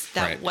 you just,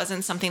 that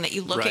wasn't something that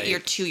you look at your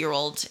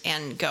 2-year-old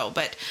and go.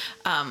 But,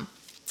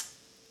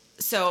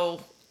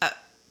 so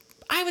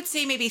I would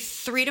say maybe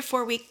 3 to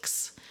 4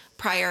 weeks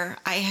prior,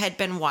 I had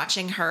been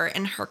watching her,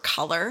 and her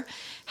color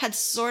had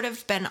sort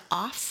of been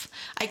off.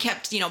 I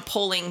kept, you know,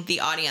 polling the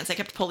audience. I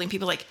kept polling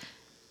people like,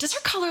 does her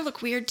color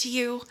look weird to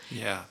you?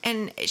 Yeah.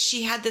 And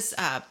she had this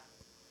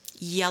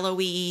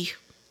yellowy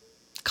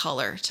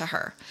color to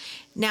her.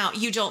 Now,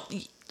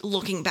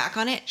 looking back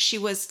on it, she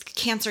was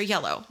cancer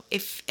yellow.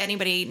 If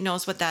anybody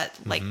knows what that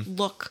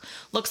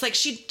looks like,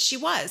 she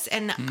was,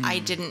 and I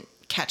didn't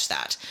catch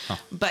that. Huh.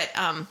 But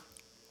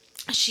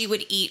she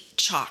would eat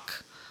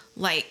chalk,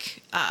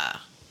 like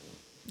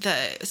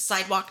the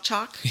sidewalk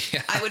chalk.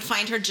 Yeah. I would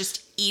find her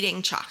just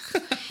eating chalk.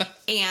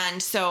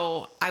 And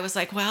so I was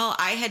like, well,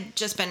 I had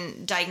just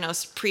been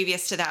diagnosed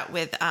previous to that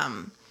with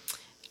iron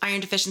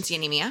deficiency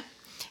anemia.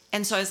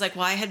 And so I was like,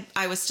 well,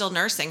 I was still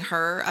nursing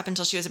her up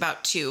until she was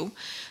about 2.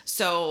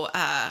 So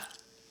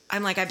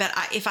I'm like, I bet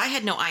if I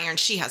had no iron,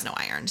 she has no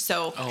iron.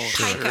 So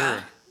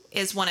pica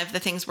is one of the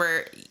things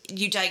where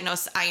you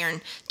diagnose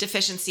iron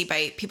deficiency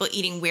by people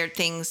eating weird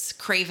things,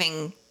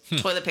 craving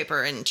toilet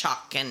paper and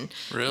chalk and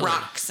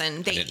rocks,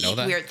 and they eat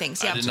weird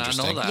things. I did not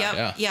know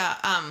that.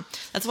 Yeah.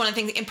 That's one of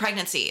the things in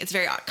pregnancy. It's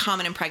very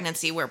common in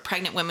pregnancy where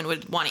pregnant women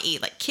would want to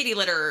eat like kitty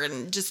litter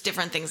and just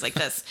different things like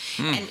this.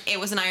 And it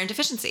was an iron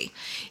deficiency.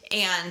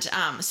 And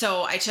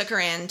so I took her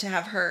in to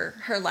have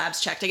her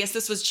labs checked. I guess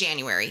this was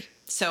January.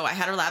 So I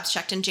had her labs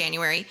checked in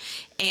January,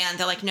 and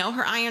they're like, no,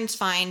 her iron's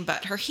fine,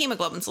 but her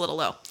hemoglobin's a little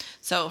low.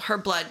 So her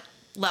blood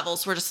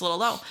levels were just a little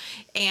low.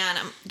 And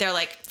they're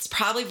like, it's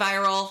probably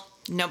viral.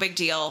 No big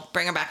deal.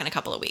 Bring her back in a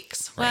couple of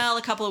weeks. Right. Well,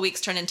 a couple of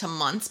weeks turned into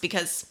months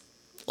because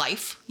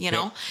life, you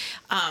know.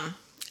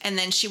 And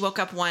then she woke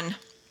up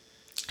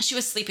she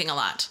was sleeping a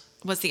lot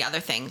was the other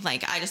thing.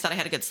 Like, I just thought I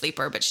had a good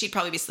sleeper, but she'd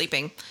probably be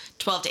sleeping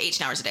 12 to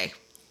 18 hours a day.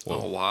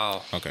 Whoa. Oh,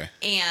 wow. Okay.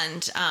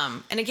 And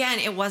again,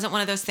 it wasn't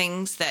one of those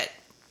things that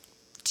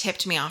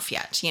tipped me off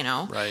yet, you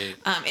know. Right.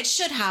 It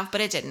should have,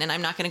 but it didn't. And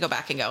I'm not going to go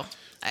back and go,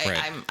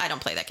 I don't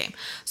play that game.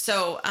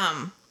 So,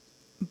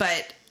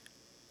 but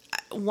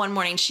one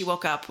morning she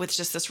woke up with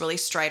just this really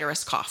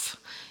stridorous cough.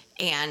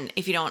 And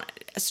if you don't,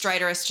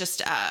 stridorous,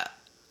 just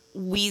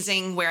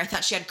wheezing where I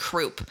thought she had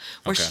croup,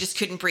 where she just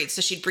couldn't breathe.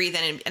 So she'd breathe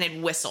in and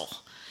it'd whistle.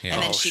 Yeah.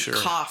 And then she'd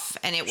cough,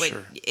 and it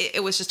would,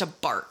 it was just a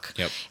bark.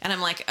 Yep. And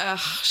I'm like, ugh,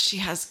 she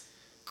has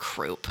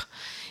croup.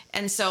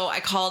 And so I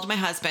called my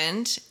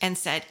husband and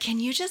said, can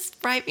you just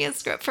write me a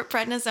script for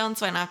prednisone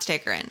so I don't have to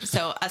take her in?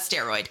 So a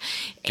steroid.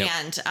 Yep.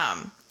 And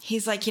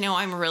he's like, you know,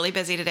 I'm really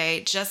busy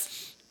today.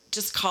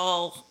 Just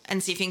call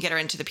and see if you can get her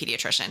into the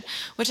pediatrician,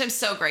 which I'm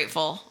so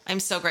grateful. I'm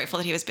so grateful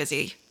that he was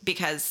busy,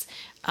 because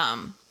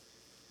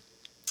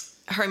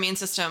her immune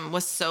system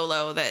was so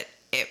low that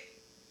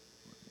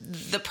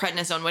the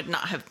prednisone would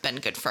not have been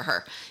good for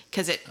her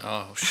because it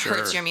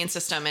hurts your immune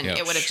system, and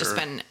it would have just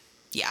been,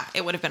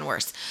 it would have been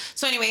worse.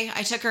 So anyway,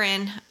 I took her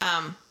in,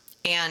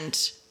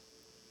 and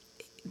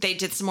they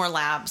did some more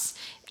labs,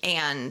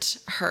 and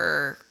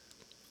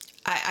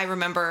I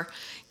remember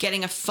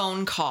getting a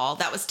phone call.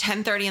 That was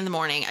 10:30 in the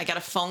morning. I got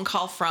a phone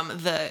call from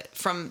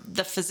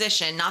the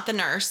physician, not the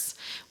nurse,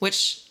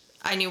 which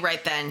I knew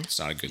right then. It's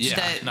not a good sign.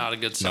 Yeah, not a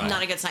good sign.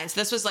 Not a good sign. So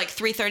this was like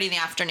 3:30 in the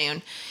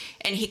afternoon,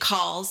 and he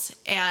calls,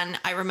 and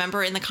I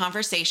remember in the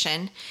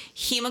conversation,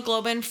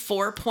 hemoglobin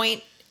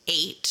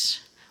 4.8,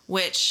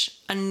 which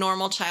a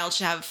normal child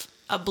should have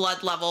a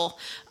blood level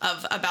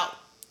of about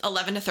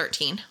 11 to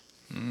 13.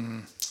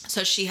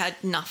 So she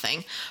had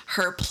nothing.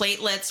 Her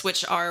platelets,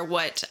 which are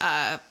what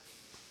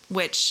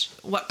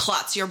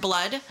clots your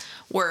blood,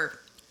 were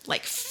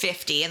like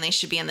 50, and they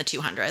should be in the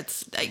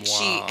 200s. Like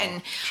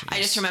I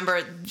just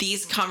remember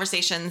these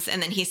conversations,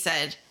 and then he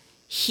said,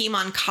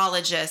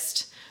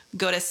 "Hem-oncologist,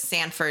 go to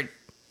Sanford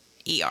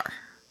ER."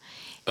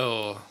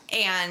 Oh.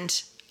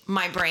 And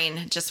my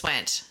brain just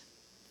went,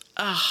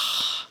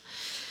 ugh.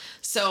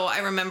 So I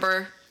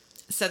remember,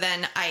 so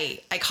then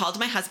I called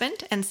my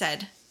husband and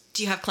said,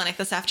 "Do you have clinic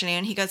this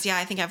afternoon?" He goes, "Yeah,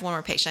 I think I have one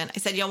more patient." I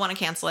said, "You'll want to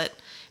cancel it.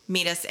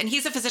 Meet us." And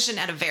he's a physician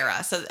at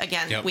Avera. So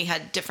again, we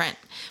had different,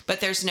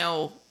 but there's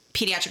no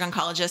pediatric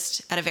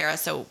oncologist at Avera,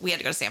 so we had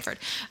to go to Sanford.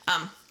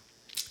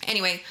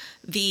 Anyway,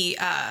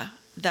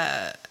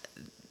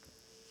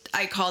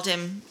 I called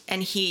him,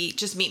 and he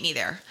just meet me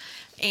there.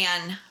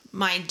 And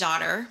my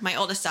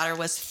oldest daughter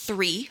was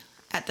 3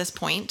 at this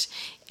point,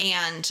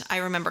 and I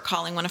remember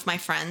calling one of my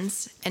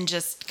friends and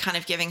just kind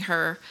of giving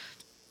her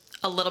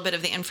a little bit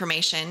of the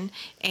information,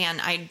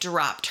 and I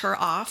dropped her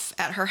off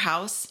at her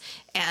house,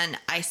 and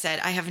I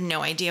said, "I have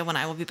no idea when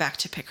I will be back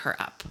to pick her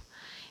up."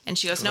 And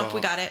she goes, "Nope,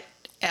 we got it."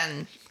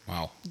 And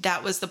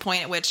that was the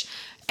point at which,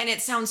 and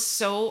it sounds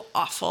so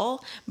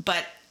awful,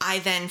 but I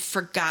then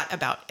forgot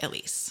about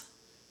Elise.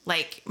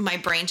 Like, my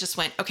brain just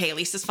went, okay,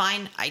 Elise is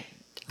fine. I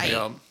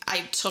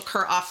took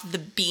her off the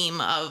beam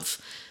of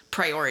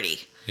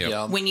priority.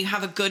 When you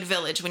have a good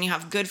village, when you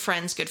have good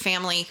friends, good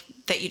family,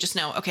 that you just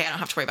know, okay, I don't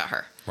have to worry about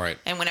her. Right.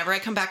 And whenever I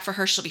come back for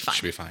her, she'll be fine.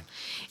 She'll be fine.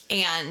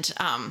 And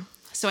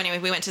so anyway,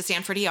 we went to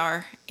Sanford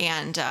ER,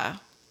 and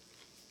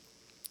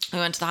we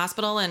went to the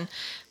hospital, and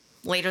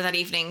later that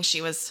evening,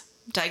 she was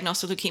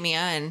diagnosed with leukemia,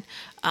 and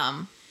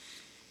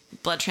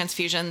blood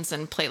transfusions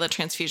and platelet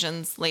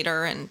transfusions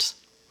later, and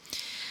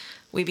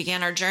we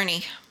began our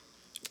journey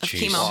of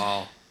chemo.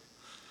 Wow.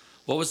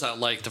 What was that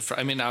like?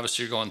 I mean,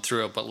 obviously you're going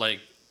through it, but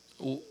like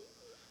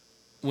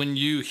when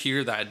you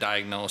hear that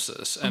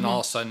diagnosis, and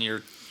all of a sudden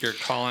you're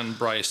calling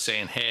Bryce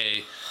saying,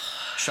 "Hey,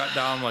 shut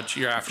down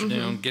your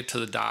afternoon, get to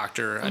the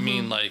doctor." I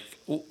mean, like,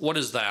 what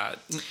is that?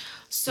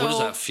 So, what does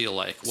that feel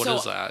like? What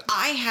is that?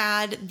 I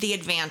had the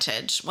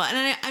advantage. Well,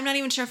 and I'm not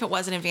even sure if it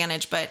was an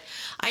advantage, but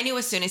I knew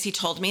as soon as he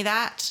told me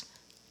that,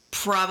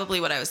 probably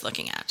what I was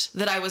looking at,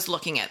 that I was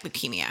looking at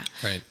leukemia.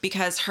 Right.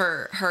 Because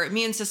her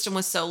immune system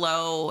was so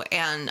low,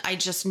 and I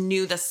just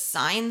knew the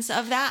signs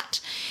of that.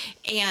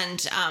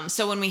 And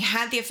so when we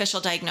had the official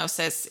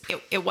diagnosis,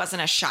 it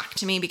wasn't a shock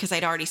to me because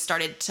I'd already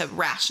started to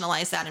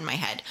rationalize that in my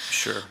head.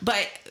 Sure.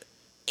 But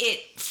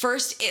it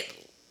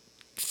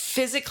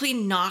physically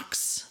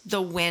knocks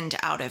the wind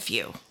out of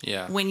you.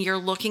 Yeah. When you're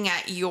looking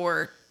at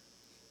your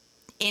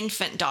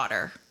infant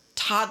daughter,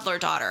 toddler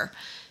daughter,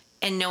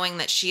 and knowing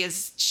that she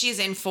is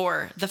in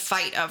for the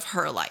fight of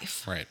her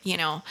life. Right. You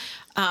know,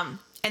 and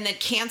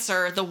that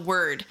cancer, the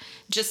word,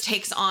 just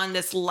takes on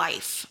this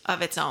life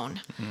of its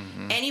own.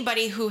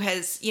 Anybody who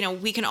has,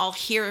 we can all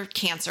hear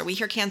cancer. We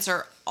hear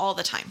cancer all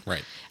the time.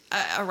 Right.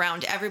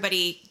 Around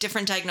everybody,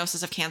 different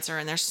diagnosis of cancer,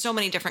 and there's so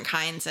many different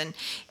kinds,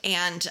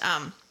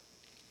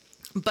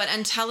 but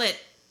until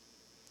it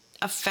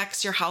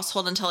affects your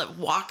household, until it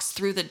walks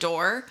through the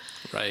door,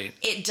 right,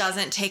 it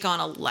doesn't take on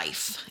a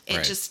life.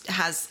 It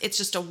it's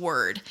just a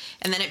word,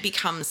 and then it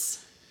becomes,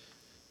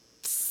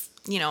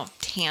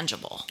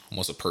 tangible.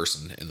 Almost a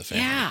person in the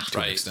family to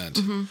an extent.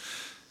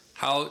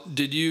 How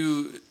did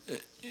you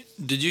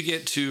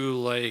get to,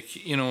 like,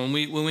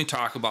 when we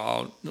talk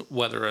about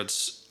whether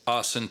it's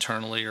us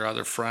internally or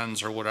other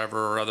friends or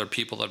whatever, or other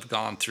people that have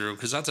gone through,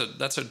 because that's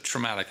a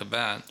traumatic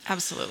event.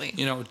 Absolutely.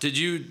 Did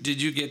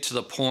you get to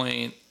the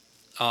point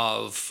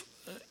of,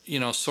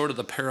 sort of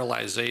the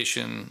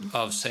paralyzation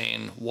of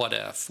saying, what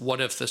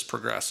if this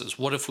progresses?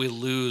 What if we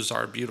lose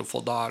our beautiful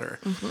daughter?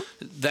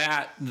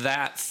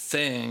 That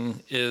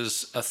thing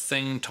is a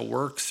thing to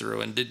work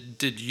through. And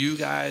did you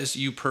guys,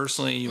 you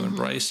personally, you and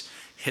Bryce,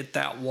 hit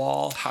that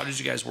wall? How did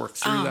you guys work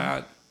through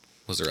that?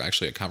 Was there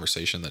actually a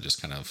conversation that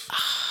just kind of...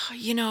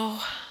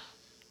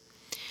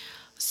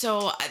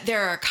 So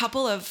there are a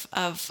couple of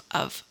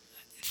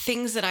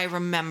things that I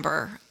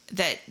remember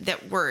that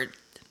were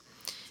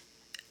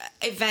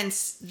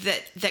events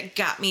that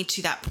got me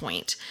to that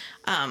point.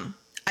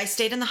 I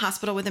stayed in the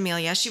hospital with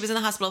Amelia. She was in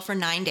the hospital for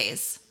 9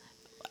 days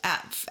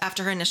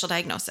after her initial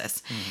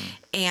diagnosis.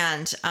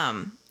 And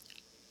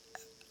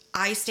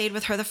I stayed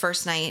with her the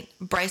first night.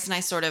 Bryce and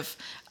I sort of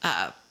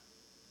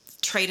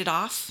traded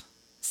off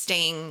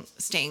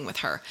staying with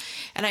her.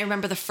 And I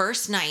remember the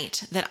first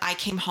night that I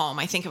came home,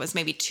 I think it was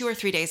maybe 2 or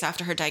 3 days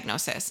after her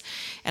diagnosis.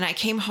 And I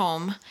came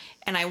home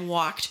and I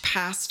walked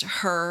past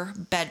her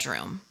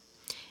bedroom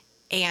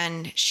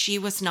and she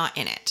was not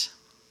in it.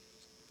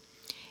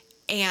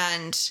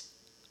 And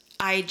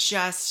I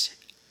just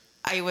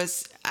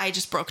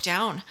broke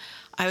down.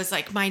 I was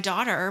like, my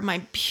daughter,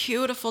 my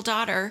beautiful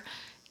daughter,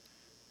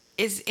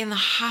 is in the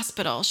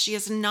hospital. She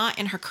is not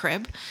in her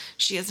crib.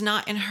 She is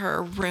not in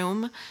her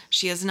room.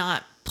 She is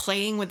not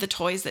playing with the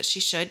toys that she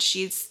should.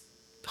 She's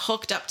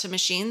hooked up to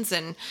machines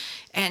and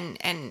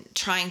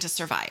trying to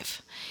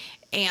survive.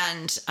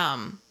 And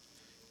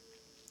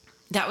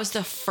that was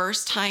the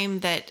first time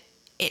that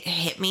it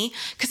hit me,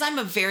 because I'm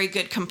a very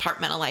good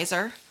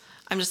compartmentalizer.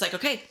 I'm just like,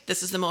 okay,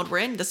 this is the mode we're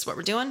in. This is what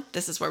we're doing.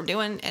 This is what we're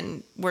doing.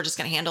 And we're just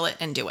going to handle it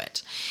and do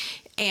it.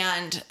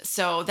 And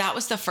so that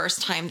was the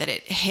first time that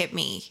it hit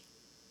me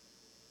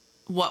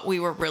what we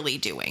were really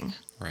doing.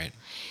 Right.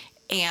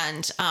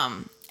 And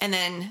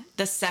then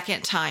the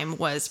second time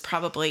was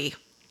probably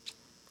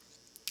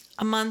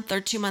a month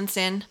or 2 months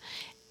in,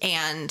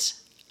 and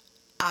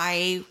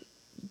I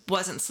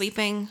wasn't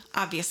sleeping,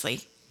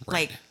 obviously.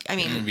 Right. Like, I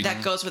mean,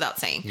 that goes without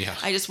saying. Yeah.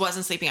 I just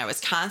wasn't sleeping. I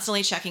was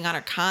constantly checking on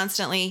her,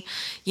 constantly,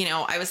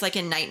 I was like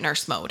in night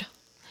nurse mode.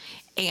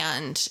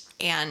 And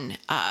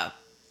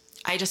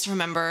I just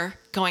remember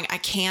going, I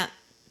can't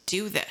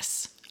do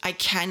this. I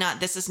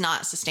cannot, this is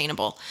not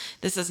sustainable.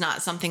 This is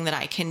not something that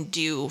I can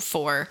do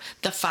for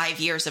the 5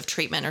 years of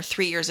treatment or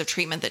 3 years of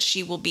treatment that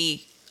she will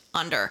be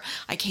under.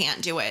 I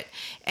can't do it.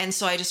 And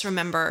so I just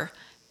remember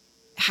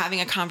having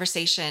a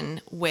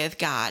conversation with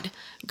God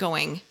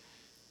going,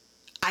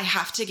 I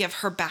have to give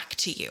her back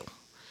to you.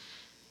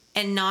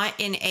 And not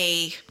in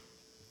a,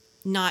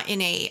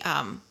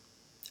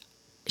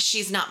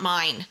 she's not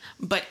mine,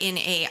 but in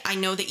a, I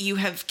know that you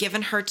have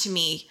given her to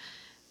me.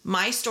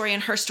 My story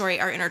and her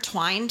story are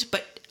intertwined,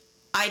 but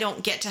I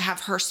don't get to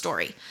have her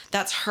story.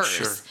 That's hers.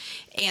 Sure.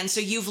 And so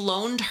you've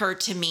loaned her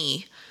to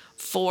me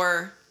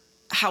for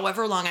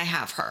however long I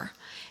have her.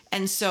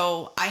 And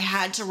so I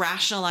had to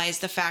rationalize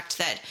the fact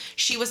that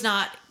she was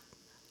not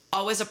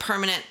always a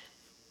permanent,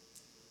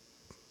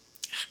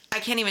 I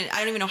don't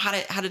even know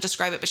how to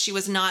describe it, but she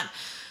was not,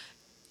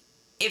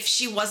 if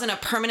she wasn't a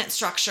permanent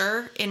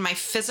structure in my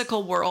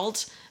physical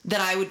world,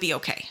 that I would be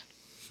okay.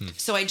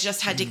 So I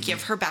just had to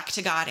give her back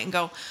to God and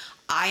go,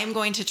 I am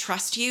going to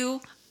trust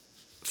you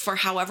for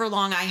however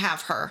long I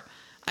have her.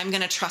 I'm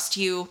going to trust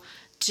you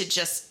to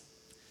just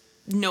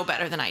know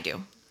better than I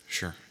do.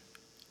 Sure.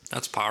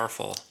 That's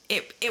powerful.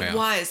 It Yeah.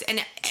 was.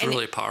 It's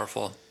really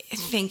powerful. I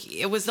think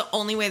it was the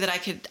only way that I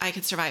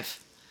could survive,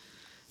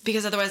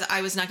 because otherwise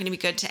I was not going to be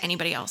good to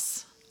anybody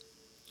else.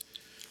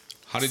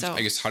 How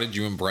did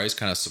you and Bryce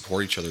kind of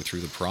support each other through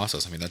the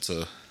process? I mean, that's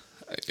you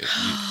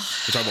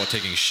talk about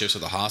taking shifts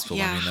at the hospital.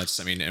 Yeah.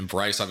 I mean, and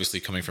Bryce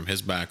obviously coming from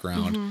his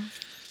background,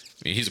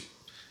 I mean, he's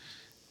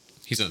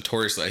a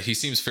notorious, he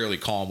seems fairly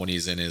calm when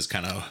he's in his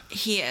kind of,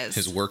 He is.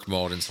 his work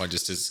mode. And so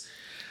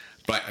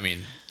but I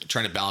mean,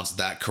 trying to balance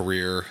that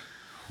career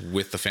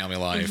with the family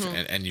life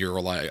and your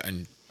life,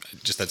 and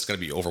just, that's going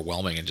to be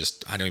overwhelming. And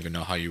just, I don't even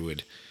know how you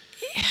would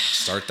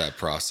start that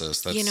process.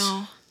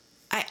 That's,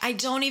 I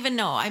don't even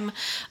know.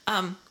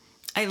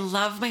 I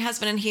love my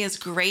husband and he is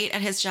great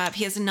at his job.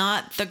 He is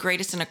not the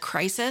greatest in a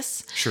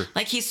crisis. Sure.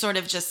 Like he sort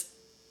of shuts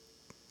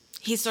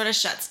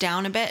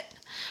down a bit.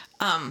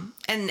 And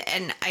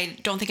I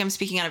don't think I'm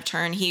speaking out of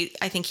turn.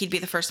 I think he'd be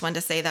the first one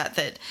to say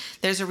that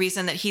there's a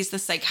reason that he's the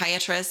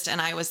psychiatrist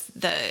and I was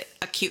the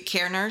acute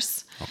care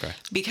nurse. Okay.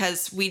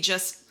 Because we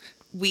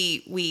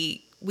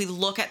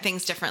look at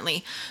things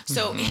differently.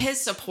 So his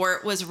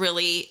support was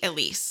really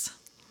Elise.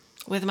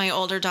 With my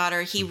older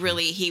daughter, he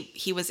really,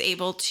 he was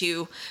able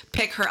to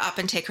pick her up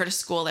and take her to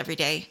school every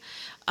day,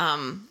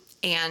 and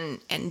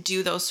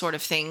do those sort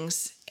of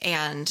things.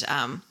 And,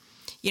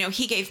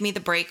 he gave me the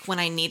break when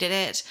I needed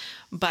it,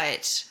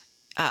 but,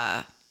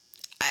 I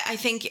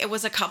think it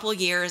was a couple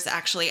years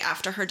actually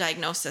after her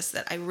diagnosis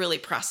that I really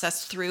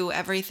processed through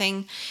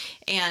everything,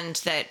 and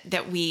that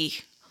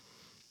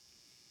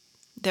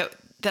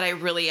I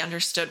really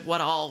understood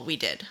what all we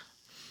did.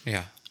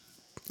 Yeah.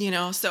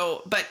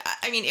 But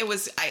I mean,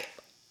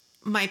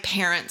 my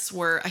parents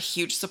were a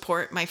huge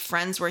support. My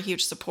friends were a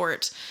huge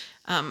support.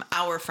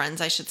 Our friends,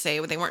 I should say,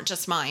 they weren't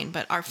just mine,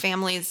 but our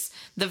families,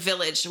 the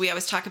village. We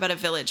always talk about a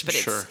village, but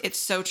Sure. it's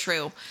so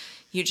true.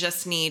 You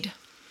just need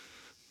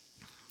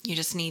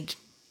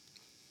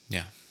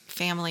Yeah.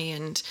 family,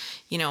 and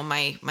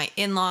my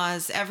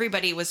in-laws.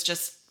 Everybody was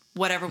just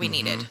whatever we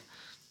needed,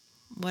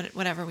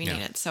 whatever we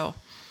needed. So,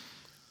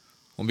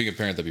 Well, being a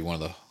parent, that'd be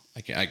one of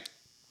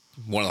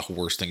the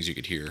worst things you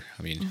could hear.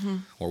 I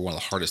mean, or one of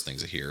the hardest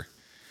things to hear.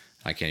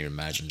 I can't even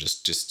imagine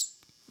just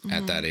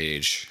at that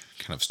age,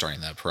 kind of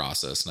starting that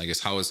process. And I guess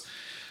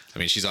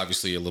she's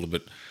obviously a little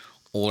bit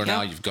older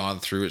now. You've gone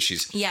through it.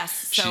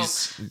 yes. So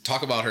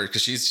talk about her,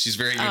 because she's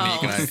very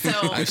unique, and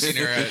I've seen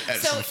her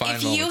at some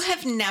fine moments. If you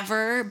have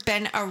never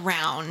been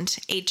around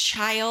a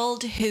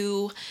child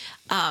who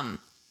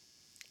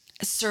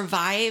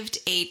survived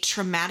a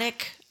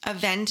traumatic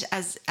event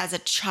as a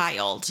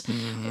child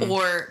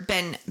or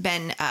been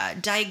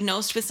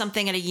diagnosed with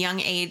something at a young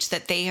age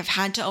that they have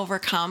had to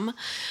overcome,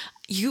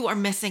 you are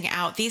missing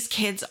out. These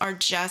kids are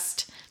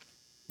just,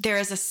 there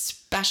is a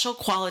special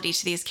quality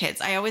to these kids.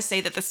 I always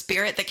say that the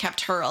spirit that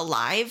kept her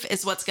alive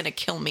is what's going to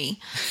kill me,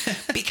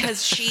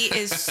 because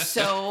she's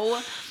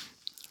so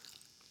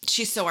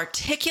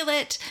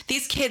articulate.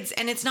 These kids,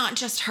 and it's not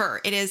just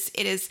her.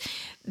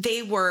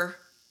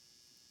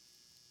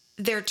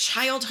 Their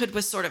childhood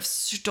was sort of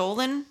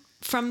stolen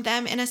from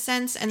them in a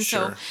sense. And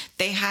so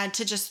they had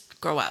to just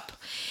grow up.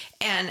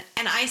 And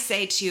I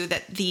say too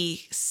that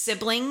the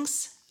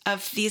siblings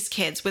of these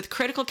kids with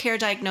critical care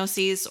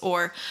diagnoses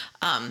or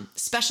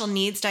special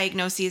needs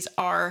diagnoses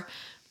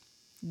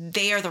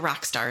they are the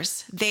rock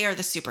stars. They are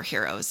the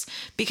superheroes,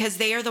 because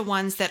they are the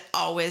ones that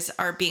always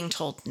are being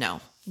told,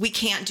 no, we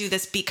can't do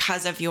this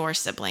because of your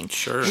sibling.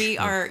 Sure.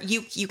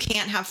 You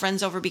can't have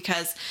friends over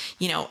because,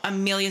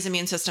 Amelia's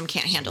immune system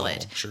can't handle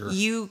it. Sure.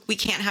 We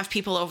can't have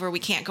people over. We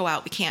can't go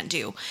out. We can't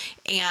do.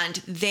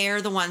 And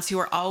they're the ones who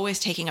are always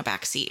taking a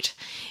back seat.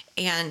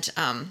 And,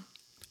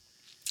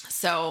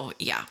 so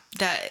yeah,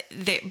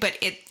 but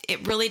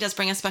it really does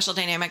bring a special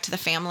dynamic to the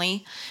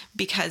family,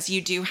 because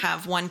you do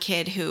have one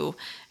kid who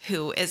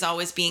is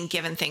always being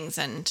given things,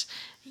 and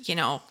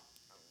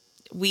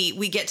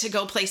we get to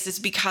go places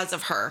because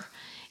of her,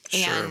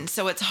 and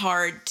so it's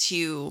hard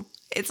to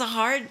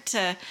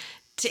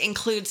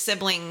include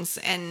siblings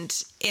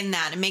and in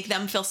that and make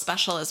them feel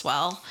special as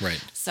well.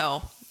 Right.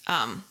 So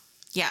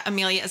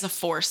Amelia is a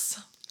force.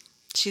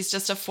 She's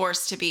just a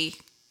force to be.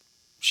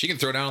 She can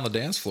throw down on the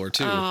dance floor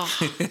too. Oh,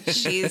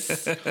 she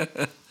is.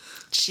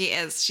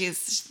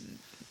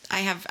 I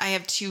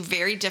have two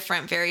very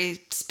different,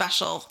 very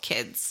special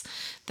kids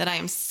that I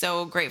am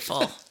so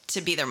grateful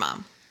to be their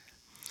mom.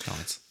 Oh,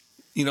 it's...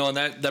 And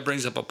that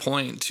brings up a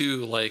point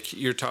too. Like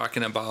you're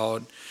talking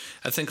about,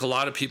 I think a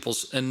lot of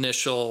people's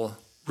initial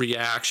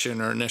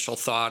reaction or initial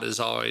thought is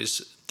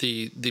always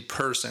the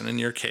person, in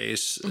your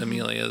case,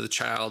 Amelia, the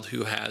child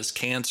who has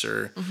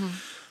cancer.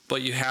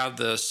 But you have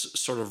this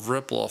sort of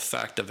ripple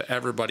effect of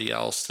everybody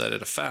else that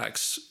it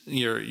affects.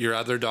 Your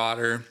other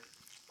daughter,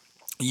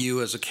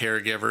 you as a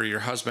caregiver, your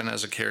husband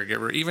as a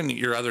caregiver, even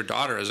your other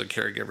daughter as a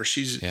caregiver.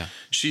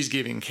 She's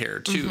giving care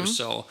too.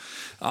 So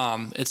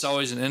it's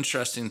always an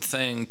interesting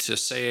thing to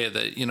say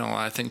that,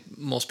 I think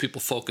most people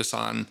focus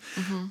on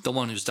the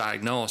one who's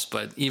diagnosed.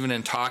 But even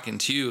in talking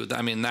to you,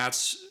 I mean,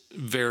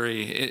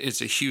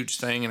 it's a huge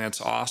thing, and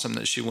it's awesome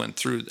that she went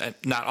through.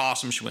 Not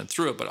awesome she went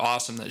through it, but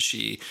awesome that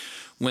she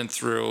went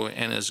through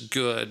and is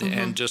good,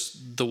 and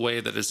just the way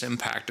that it's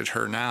impacted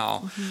her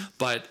now.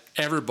 But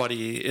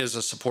everybody is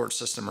a support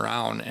system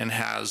around and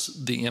has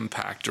the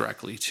impact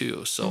directly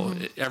too. So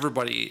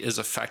everybody is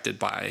affected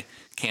by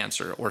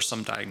cancer or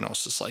some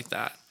diagnosis like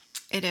that.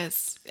 It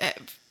is.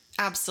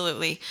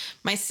 Absolutely.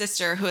 My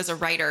sister, who is a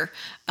writer,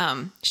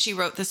 she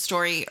wrote this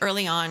story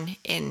early on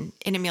in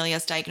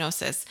Amelia's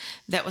diagnosis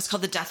that was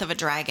called The Death of a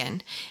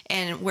Dragon,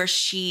 and where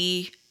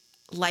she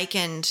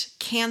likened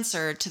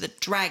cancer to the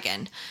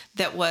dragon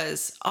that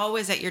was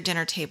always at your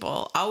dinner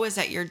table, always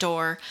at your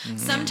door.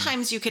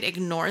 Sometimes you could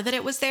ignore that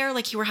it was there,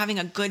 like you were having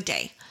a good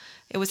day.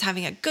 It was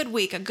having a good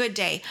week, a good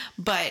day,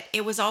 but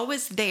it was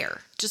always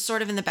there, just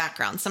sort of in the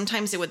background.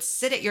 Sometimes it would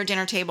sit at your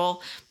dinner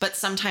table, but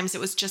sometimes it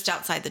was just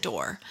outside the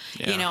door,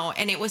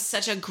 and it was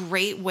such a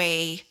great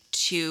way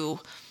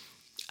to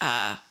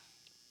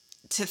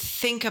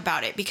think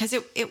about it, because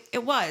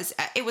it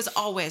was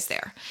always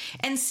there,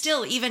 and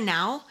still even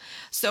now.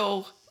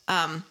 So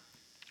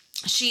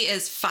she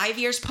is 5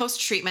 years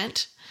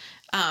post-treatment,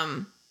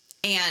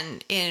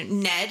 and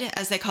in NED,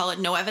 as they call it,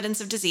 no evidence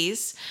of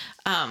disease.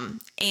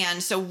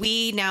 And so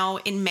we now,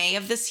 in May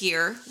of this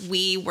year,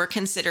 we were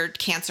considered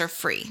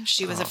cancer-free.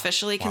 She was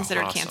officially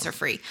considered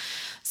cancer-free.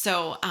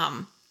 So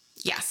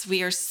yes,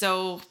 we are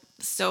so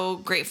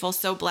grateful,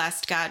 so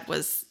blessed. God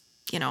was,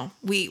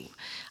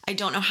 I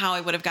don't know how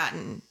I would have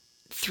gotten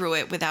through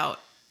it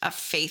without a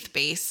faith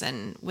base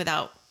and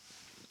without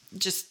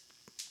just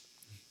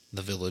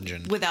the village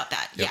and without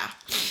that. Yep.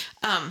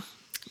 Yeah.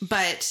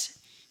 But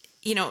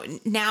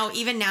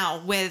even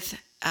now with,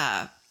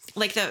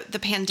 like the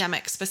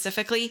pandemic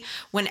specifically,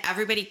 when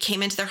everybody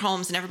came into their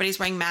homes and everybody's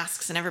wearing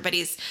masks and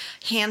everybody's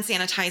hand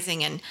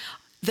sanitizing, and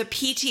the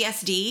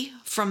PTSD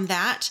from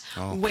that,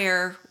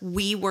 where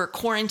we were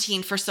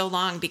quarantined for so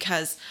long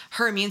because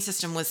her immune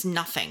system was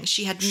nothing.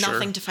 She had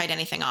nothing to fight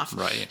anything off.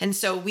 Right. And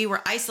so we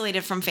were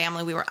isolated from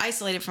family. We were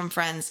isolated from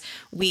friends.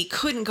 We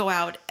couldn't go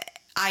out.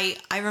 I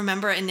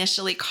remember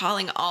initially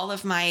calling all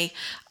of my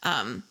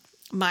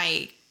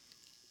my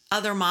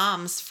other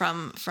moms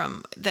from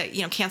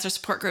the cancer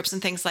support groups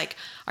and things like,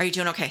 "Are you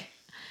doing okay?"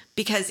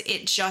 Because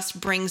it just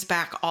brings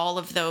back all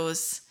of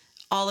those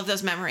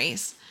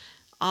memories.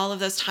 All of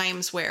those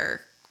times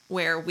where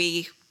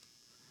we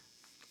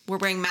were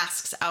wearing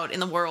masks out in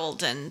the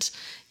world, and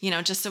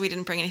just so we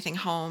didn't bring anything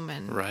home.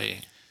 And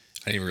right,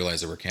 I didn't even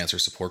realize there were cancer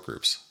support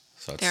groups.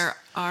 So there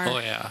are. Oh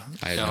yeah,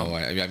 I know.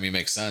 I mean, it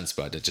makes sense,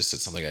 but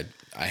it's something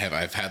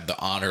I've had the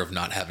honor of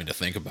not having to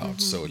think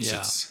about. So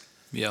it's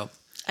Yep.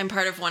 I'm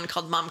part of one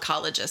called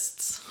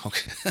Momcologists,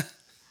 Okay.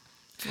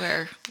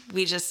 where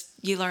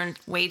you learn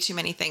way too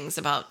many things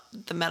about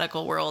the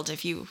medical world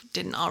if you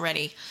didn't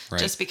already, Right.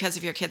 just because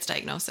of your kid's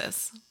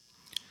diagnosis.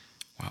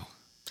 Wow.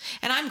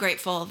 And I'm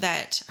grateful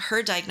that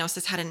her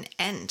diagnosis had an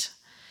end.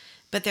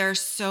 But there are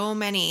so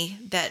many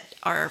that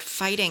are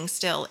fighting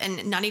still,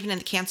 and not even in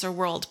the cancer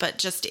world, but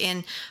just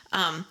in,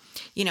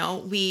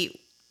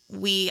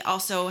 we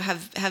also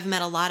have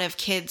met a lot of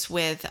kids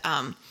with,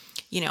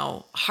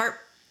 heart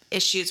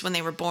issues when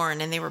they were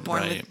born, and they were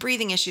born Right. with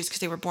breathing issues because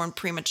they were born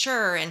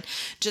premature, and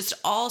just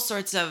all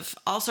sorts of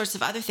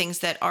other things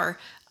that are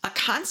a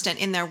constant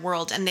in their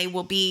world, and they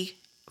will be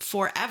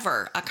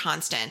forever a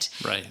constant.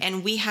 Right.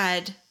 And we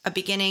had a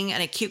beginning,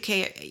 an acute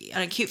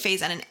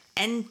phase, and an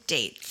end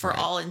date for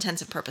all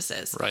intents and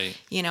purposes. Right.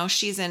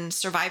 She's in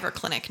survivor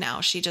clinic now.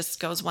 She just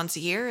goes once a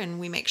year, and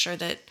we make sure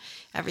that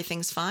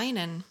everything's fine.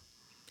 And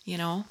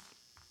No,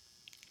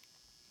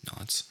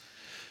 it's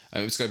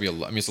got to be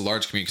it's a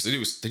large community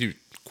because they do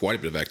quite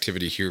a bit of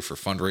activity here for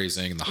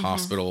fundraising in the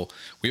hospital.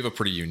 We have a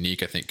pretty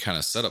unique, I think, kind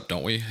of setup,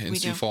 don't we, in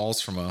Sioux Falls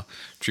from a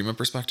treatment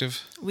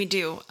perspective? we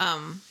do.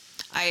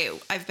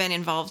 I've been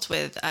involved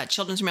with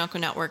Children's Miracle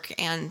Network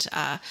and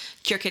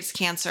Cure Kids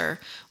Cancer,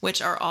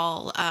 which are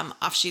all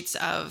offshoots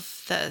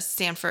of the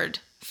Stanford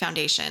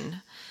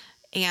Foundation,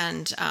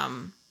 and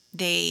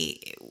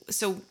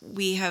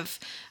we have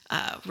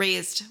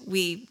raised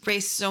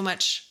so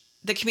much.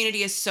 The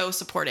community is so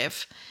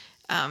supportive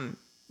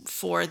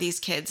for these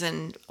kids,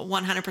 and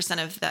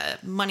 100% of the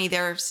money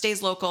there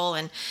stays local,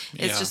 and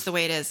it's just the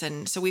way it is.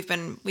 And so we've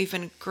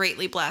been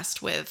greatly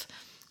blessed with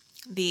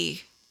the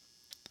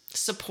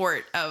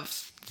support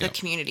of the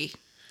community.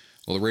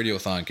 Well, the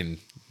radiothon can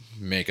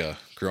make a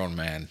grown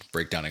man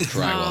break down and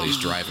cry while he's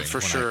driving.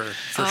 For sure.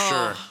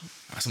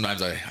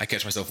 Sometimes I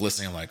catch myself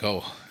listening. I'm like,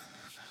 oh,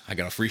 I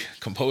gotta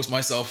compose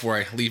myself before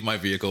I leave my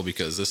vehicle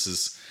because this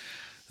is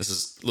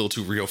a little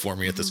too real for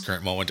me at this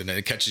current moment, and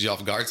it catches you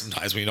off guard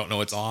sometimes when you don't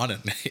know it's on,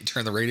 and you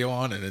turn the radio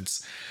on, and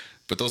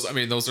but those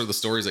are the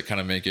stories that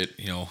kind of make it,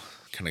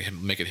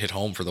 make it hit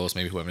home for those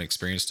maybe who haven't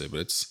experienced it. But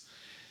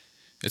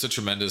it's a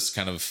tremendous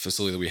kind of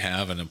facility that we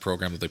have and a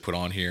program that they put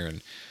on here,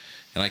 and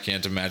I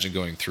can't imagine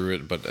going through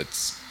it, but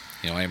it's,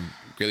 I'm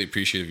greatly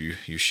appreciative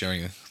of you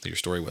sharing your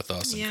story with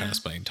us and kind of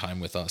spending time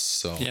with us.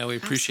 So Yeah, we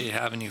appreciate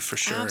having you for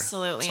sure.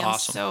 Absolutely. It's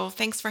awesome. So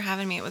thanks for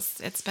having me.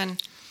 It's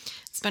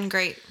been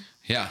great.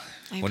 Yeah.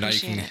 I Well, now you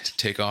can appreciate it.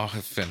 take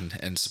off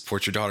and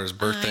support your daughter's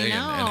birthday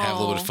and have a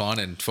little bit of fun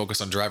and focus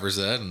on driver's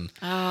ed. And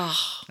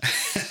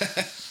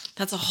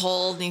That's a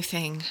whole new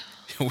thing.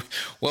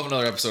 we'll have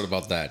another episode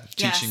about that.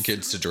 Yes. Teaching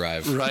kids to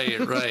drive.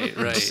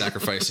 Right.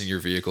 Sacrificing your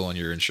vehicle and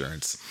your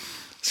insurance.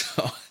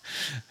 So,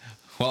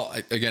 well,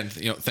 again,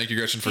 thank you,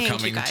 Gretchen, for Thank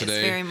coming you guys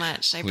today. very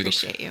much. I We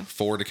appreciate look you.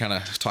 forward to kind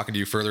of talking to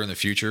you further in the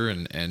future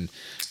and Anytime.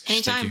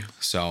 Thank you.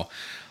 So,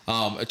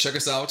 check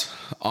us out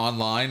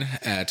online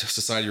at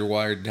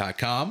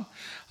societyrewired.com,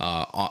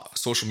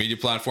 social media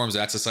platforms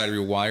at Society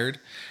Rewired,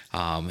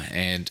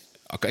 and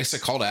I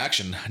said call to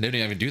action. I didn't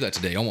even do that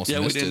today. Almost Yeah,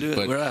 we missed didn't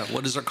do it. But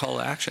What is our call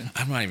to action?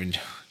 I'm not even.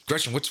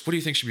 Gretchen, what do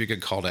you think should be a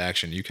good call to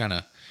action? You kind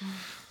of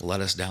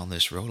led us down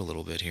this road a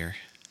little bit here.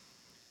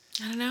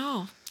 I don't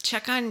know.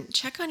 Check on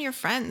your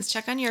friends,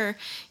 check on your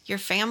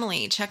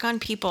family, check on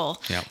people.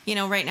 Yeah.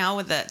 Right now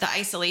with the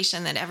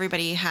isolation that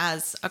everybody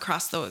has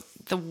across the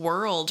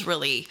world,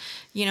 really,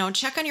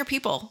 check on your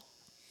people.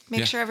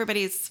 Make sure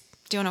everybody's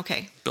doing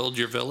okay. Build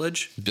your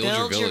village.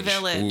 Build your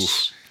village. Ooh,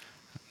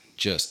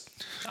 just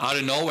Out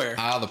of nowhere.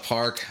 out of the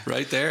park.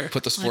 Right there.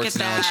 Put the sports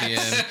Look at analogy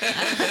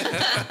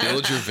in.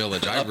 Build your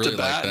village. I Up really to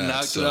bat like and that.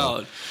 knocked it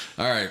out.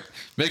 All right.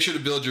 Make sure to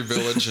build your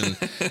village.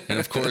 And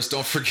of course,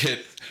 don't forget,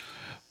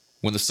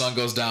 when the sun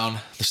goes down,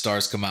 the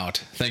stars come out.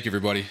 Thank you,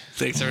 everybody.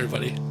 Thanks,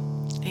 everybody.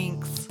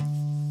 Thanks.